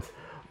muffins.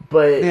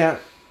 But yeah.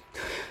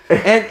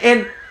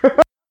 And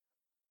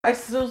I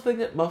still think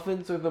that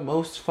muffins are the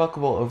most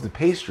fuckable of the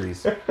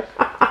pastries. Muffins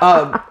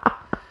are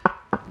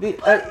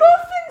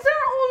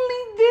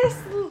only this.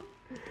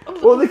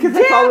 Well, because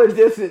that's all the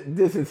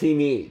distance he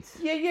needs.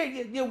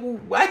 Yeah. Well,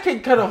 I can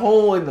cut a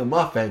hole in the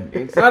muffin.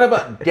 It's not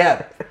about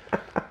depth.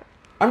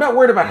 I'm not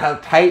worried about how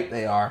tight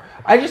they are.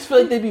 I just feel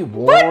like they'd be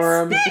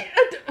warm. I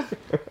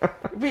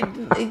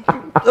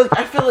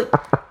feel like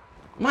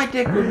my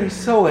dick would be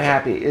so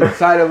happy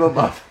inside of a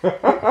muffin.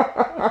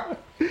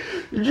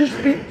 You'd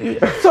just be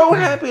so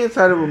happy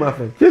inside of a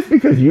muffin. Just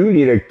because you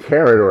need a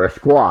carrot or a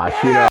squash,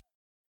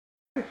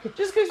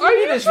 Just because are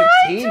you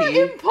trying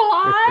to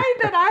imply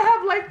that I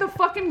have like the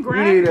fucking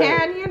Grand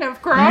Canyon of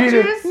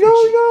crotches?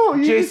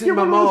 No. Jason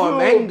Momoa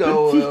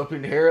mango up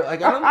in here.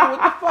 Like, I don't know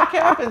what the fuck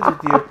happens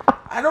with you.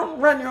 I don't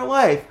run your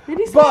life. Did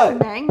he say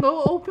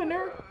mango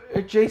opener?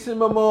 Jason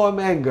Momoa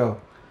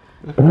mango.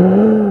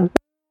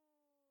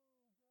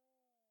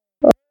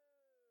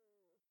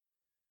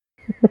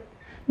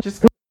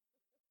 Just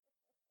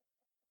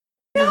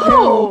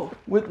no.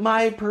 With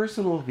my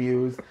personal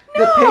views,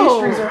 the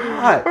pastries are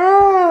hot.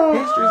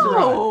 Pastries are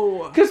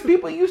hot. Because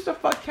people used to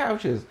fuck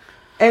couches.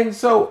 And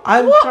so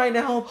I'm trying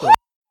to help them.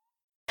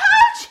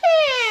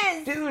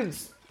 Couches!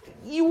 Dudes,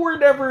 you were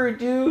never a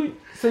dude,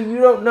 so you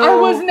don't know. I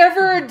was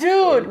never a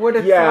dude. What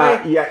it's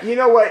like. Yeah. You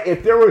know what?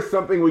 If there was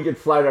something we could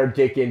slide our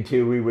dick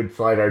into, we would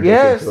slide our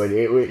dick into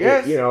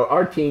it.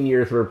 Our teen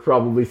years were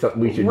probably something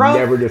we should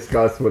never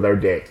discuss with our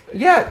dick.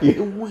 Yeah.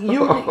 You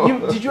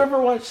did you ever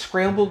watch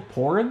scrambled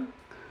porn?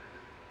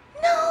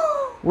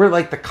 No. Where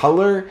like the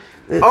color.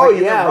 It's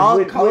the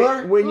wrong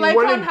color. When you like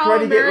want on to how try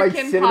to get like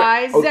American cinema.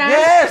 Pie.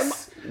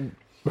 Yes.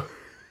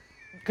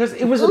 Because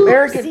it was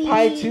American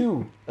Pie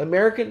 2.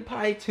 American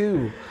Pie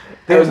 2.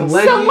 There was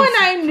someone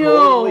I knew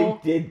totally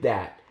did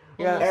that.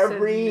 Yeah.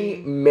 Every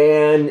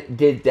man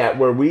did that.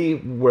 Where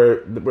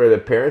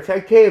the parents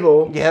had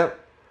cable. Yep.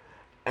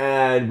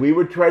 And we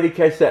would try to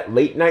catch that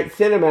late night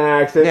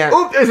Cinemax. And,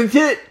 there's a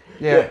tit.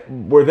 Yeah.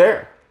 We're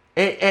there.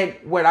 And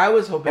what I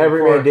was hoping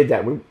every man did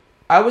that.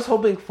 I was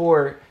hoping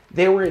for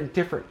they were in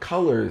different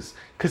colors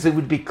because it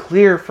would be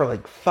clear for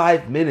like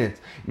 5 minutes.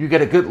 You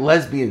get a good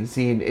lesbian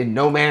scene in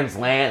No Man's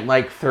Land,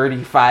 like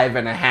 35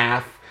 and a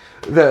half,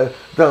 the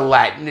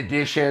Latin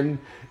edition.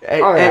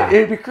 And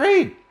it'd be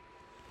great.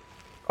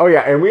 Oh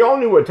yeah, and we all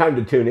knew what time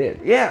to tune in.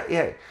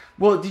 Yeah.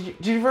 Well,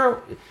 did you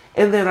ever?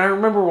 And then I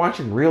remember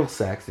watching Real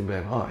Sex and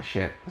being, oh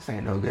shit, this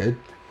ain't no good.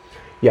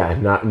 Yeah,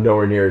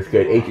 nowhere near as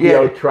good.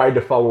 HBO tried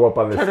to follow up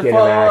on the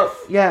Skinemax.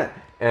 Yeah.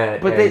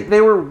 But they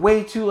were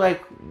way too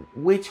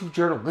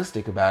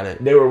journalistic about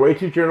it. They were way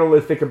too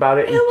journalistic about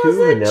it. It was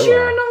a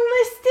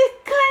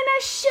journalistic kind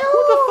of show.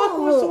 Who the fuck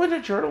was doing a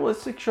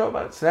journalistic show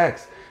about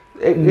sex?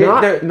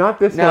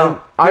 Not this one.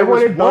 I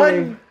wanted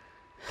boning.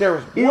 There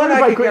was even one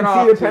if I couldn't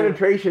see the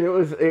penetration.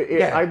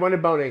 I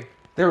wanted boning.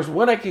 There was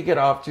one I could get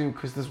off to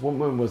because this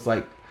woman was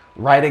like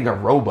riding a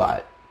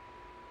robot,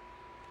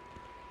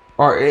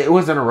 or it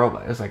wasn't a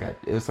robot. It was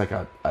like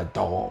a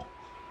doll.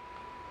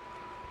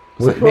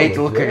 It was made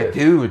to look like a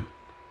dude.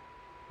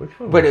 Which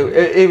one? But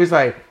it was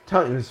like,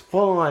 it was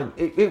full on.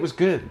 It was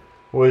good.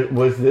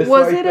 Was this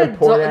was like it the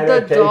porn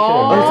adaptation?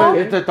 Doll?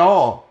 It's a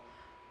doll.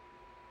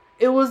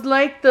 It was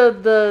like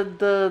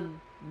the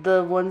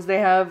ones they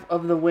have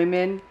of the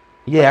women.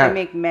 Yeah. They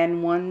make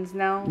men ones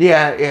now.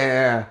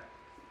 Yeah.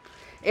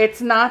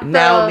 It's not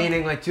now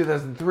meaning like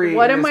 2003.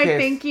 What am I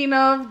thinking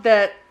of?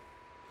 That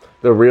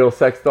the real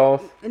sex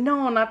dolls?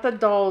 no, not the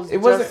dolls. It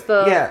wasn't.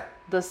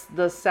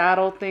 the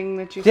saddle thing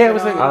that you. Yeah, it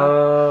was like. You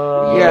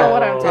know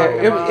what I'm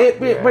talking about.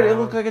 But it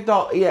looked like a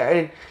doll.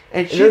 Yeah,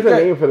 and she there's a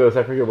name for those.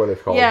 I forget what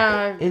it's called.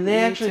 Yeah, and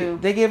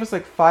they gave us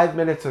like 5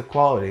 minutes of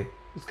quality.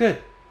 It's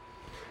good.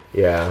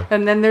 Yeah.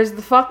 And then there's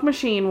the fuck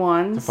machine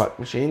ones. The fuck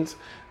machines.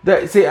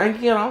 See, I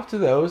can get off to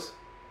those,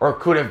 or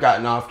could have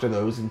gotten off to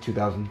those in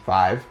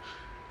 2005.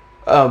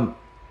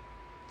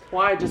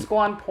 Why? Just go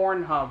on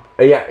Pornhub.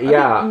 Yeah.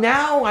 I mean,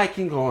 now I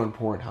can go on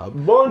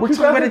Pornhub. Well, we're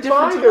talking about a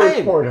different there was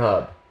time.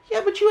 Pornhub.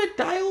 Yeah, but you had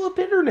dial-up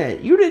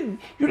internet. You didn't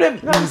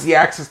have easy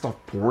access to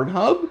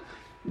Pornhub.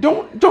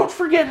 Don't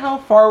forget how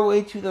far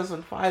away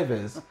 2005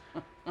 is.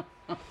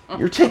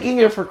 You're taking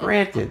it for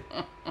granted.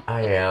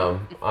 I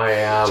am. Taking I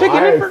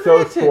it am for so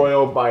granted.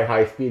 spoiled by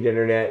high-speed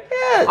internet.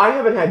 Yeah. I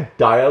haven't had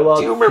dial-up.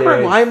 Do you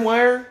remember since...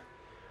 LimeWire?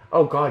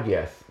 Oh God,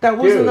 yes. That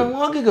wasn't that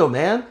long ago,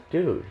 man.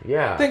 Dude,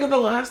 yeah. Think of the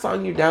last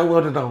song you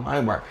downloaded on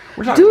LimeWire.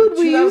 We're talking Dude,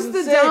 we used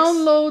to 2006.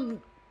 download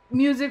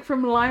music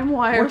from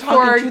LimeWire We're for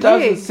our talking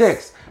 2006.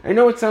 gigs. I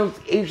know it sounds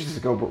ages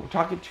ago, but we're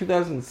talking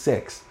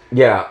 2006.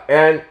 Yeah,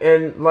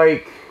 and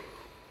like...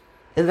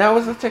 And that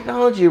was the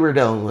technology we were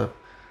dealing with.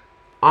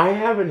 I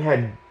haven't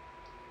had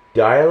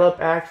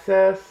dial-up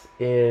access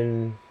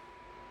in...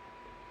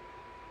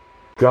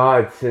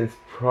 God, since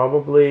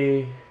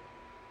probably...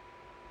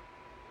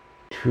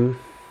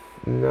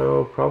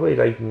 probably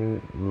like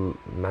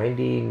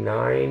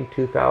 99,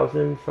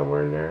 2000,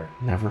 somewhere in there.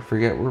 Never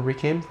forget where we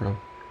came from.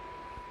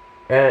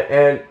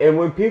 And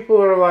when people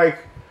are like,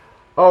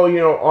 oh, you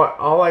know,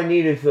 all I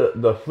need is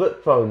the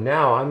flip phone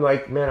now, I'm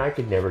like, man, I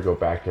could never go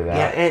back to that.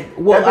 Yeah,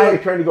 and well,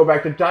 I'm trying to go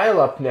back to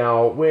dial-up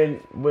now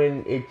when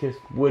it just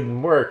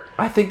wouldn't work.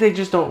 I think they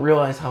just don't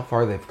realize how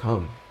far they've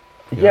come.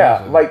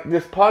 Yeah, like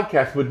this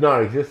podcast would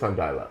not exist on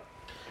dial-up.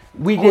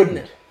 We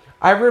didn't.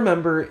 I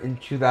remember in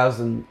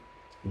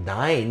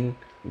 2009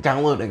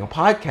 downloading a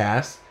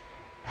podcast,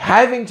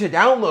 having to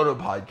download a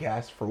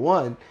podcast for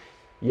one.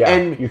 Yeah,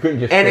 and you couldn't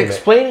just and stream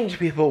explaining to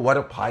people what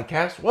a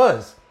podcast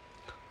was.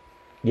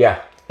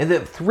 Yeah, and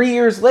then 3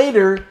 years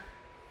later,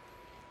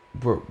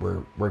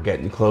 we're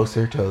getting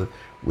closer to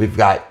we've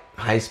got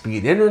high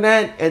speed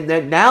internet, and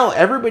then now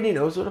everybody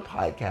knows what a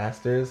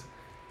podcast is.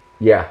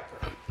 Yeah,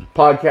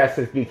 podcast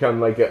has become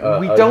like a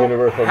we don't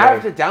universal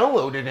have name. to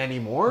download it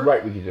anymore.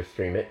 Right, we can just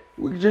stream it.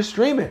 We can just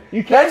stream it.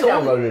 You can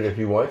download it if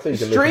you want, so you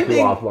can listen to it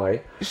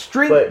offline.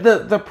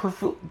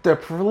 The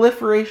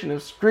proliferation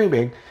of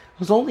streaming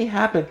has only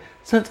happened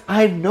since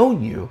I've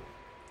known you.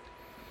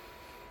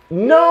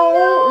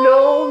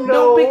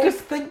 No, because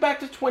think back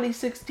to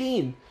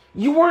 2016.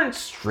 You weren't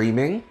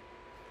streaming.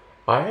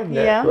 I have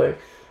Netflix.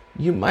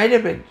 You might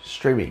have been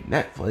streaming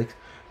Netflix,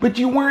 but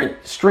you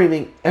weren't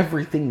streaming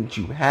everything that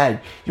you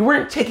had. You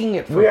weren't taking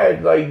it for... We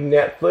had like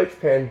Netflix,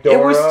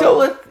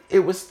 Pandora.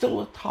 It was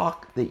still a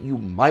talk that you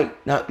might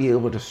not be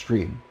able to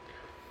stream.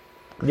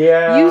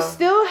 Yeah. You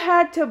still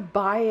had to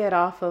buy it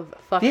off of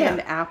fucking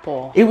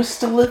Apple. It was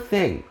still a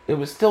thing.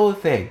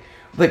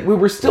 Like, we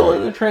were still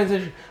in the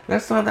transition.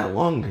 That's not that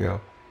long ago.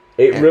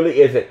 It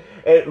really isn't.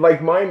 And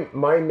like my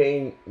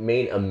main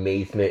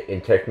amazement in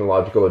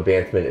technological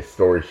advancement is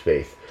storage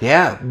space.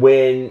 Yeah.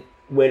 When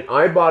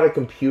I bought a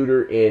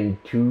computer in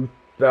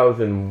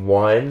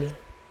 2001,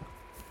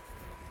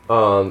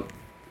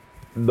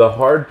 the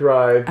hard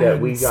drive that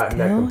we got in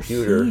that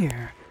computer.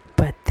 Here,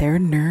 but they're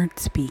nerd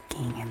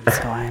speaking, and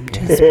so I'm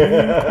just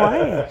being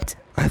quiet.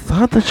 I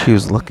thought that she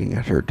was looking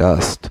at her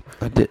dust.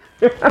 But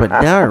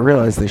now I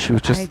realize that she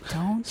was just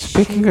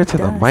speaking into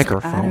the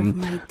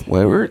microphone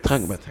while we were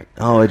talking about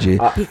technology.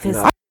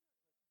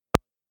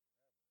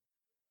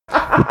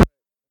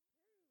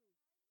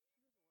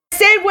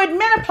 Said with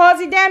menopause,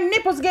 your damn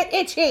nipples get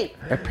itchy.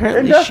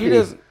 Apparently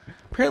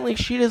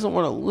she doesn't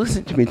want to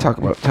listen to me talk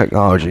about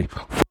technology.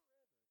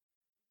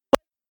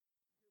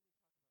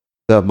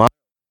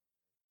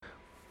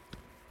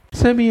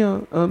 Send me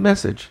a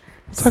message.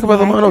 Talk about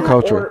the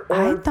monoculture.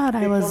 I thought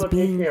I was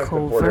being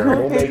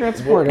covert,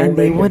 and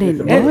they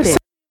wouldn't know it. Tell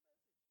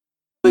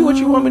me what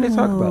you want me to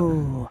talk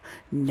about.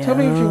 No. Tell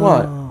me what you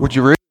want. Would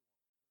you really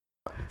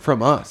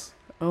from us?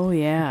 Oh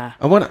yeah.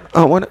 I want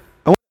to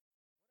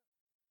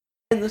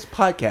end this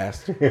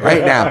podcast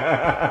right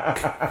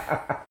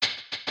now.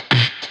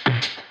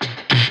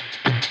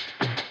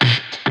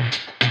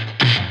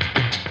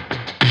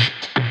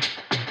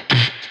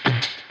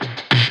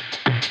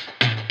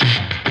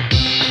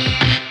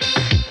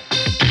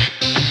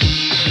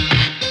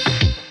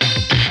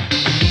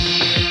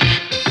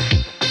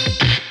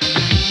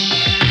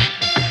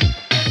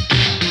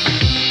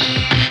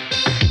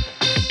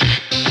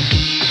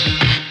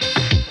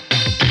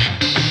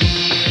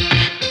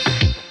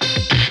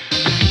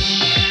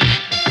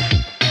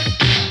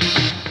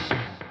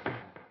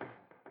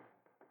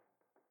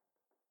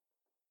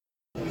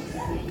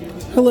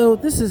 Hello,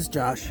 this is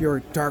Josh,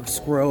 your dark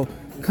squirrel,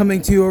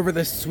 coming to you over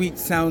the sweet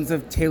sounds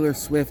of Taylor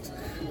Swift.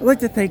 I'd like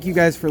to thank you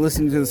guys for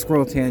listening to the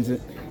Squirrel Tangent.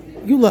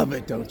 You love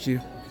it, don't you?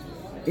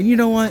 And you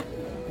know what?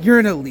 You're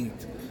an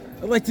elite.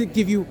 I'd like to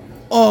give you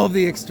all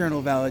the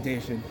external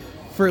validation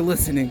for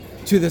listening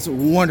to this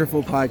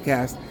wonderful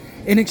podcast.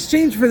 In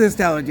exchange for this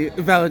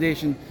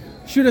validation,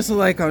 shoot us a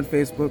like on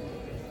Facebook.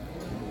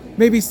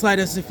 Maybe slide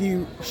us a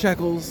few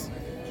shekels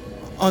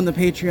on the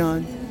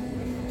Patreon.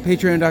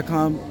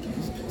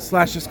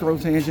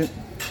 Patreon.com/thesquirrel-tangent.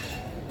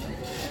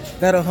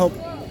 That'll help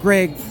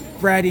Greg,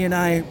 Brady, and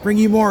I bring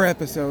you more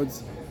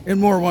episodes and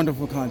more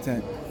wonderful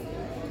content.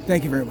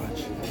 Thank you very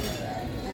much.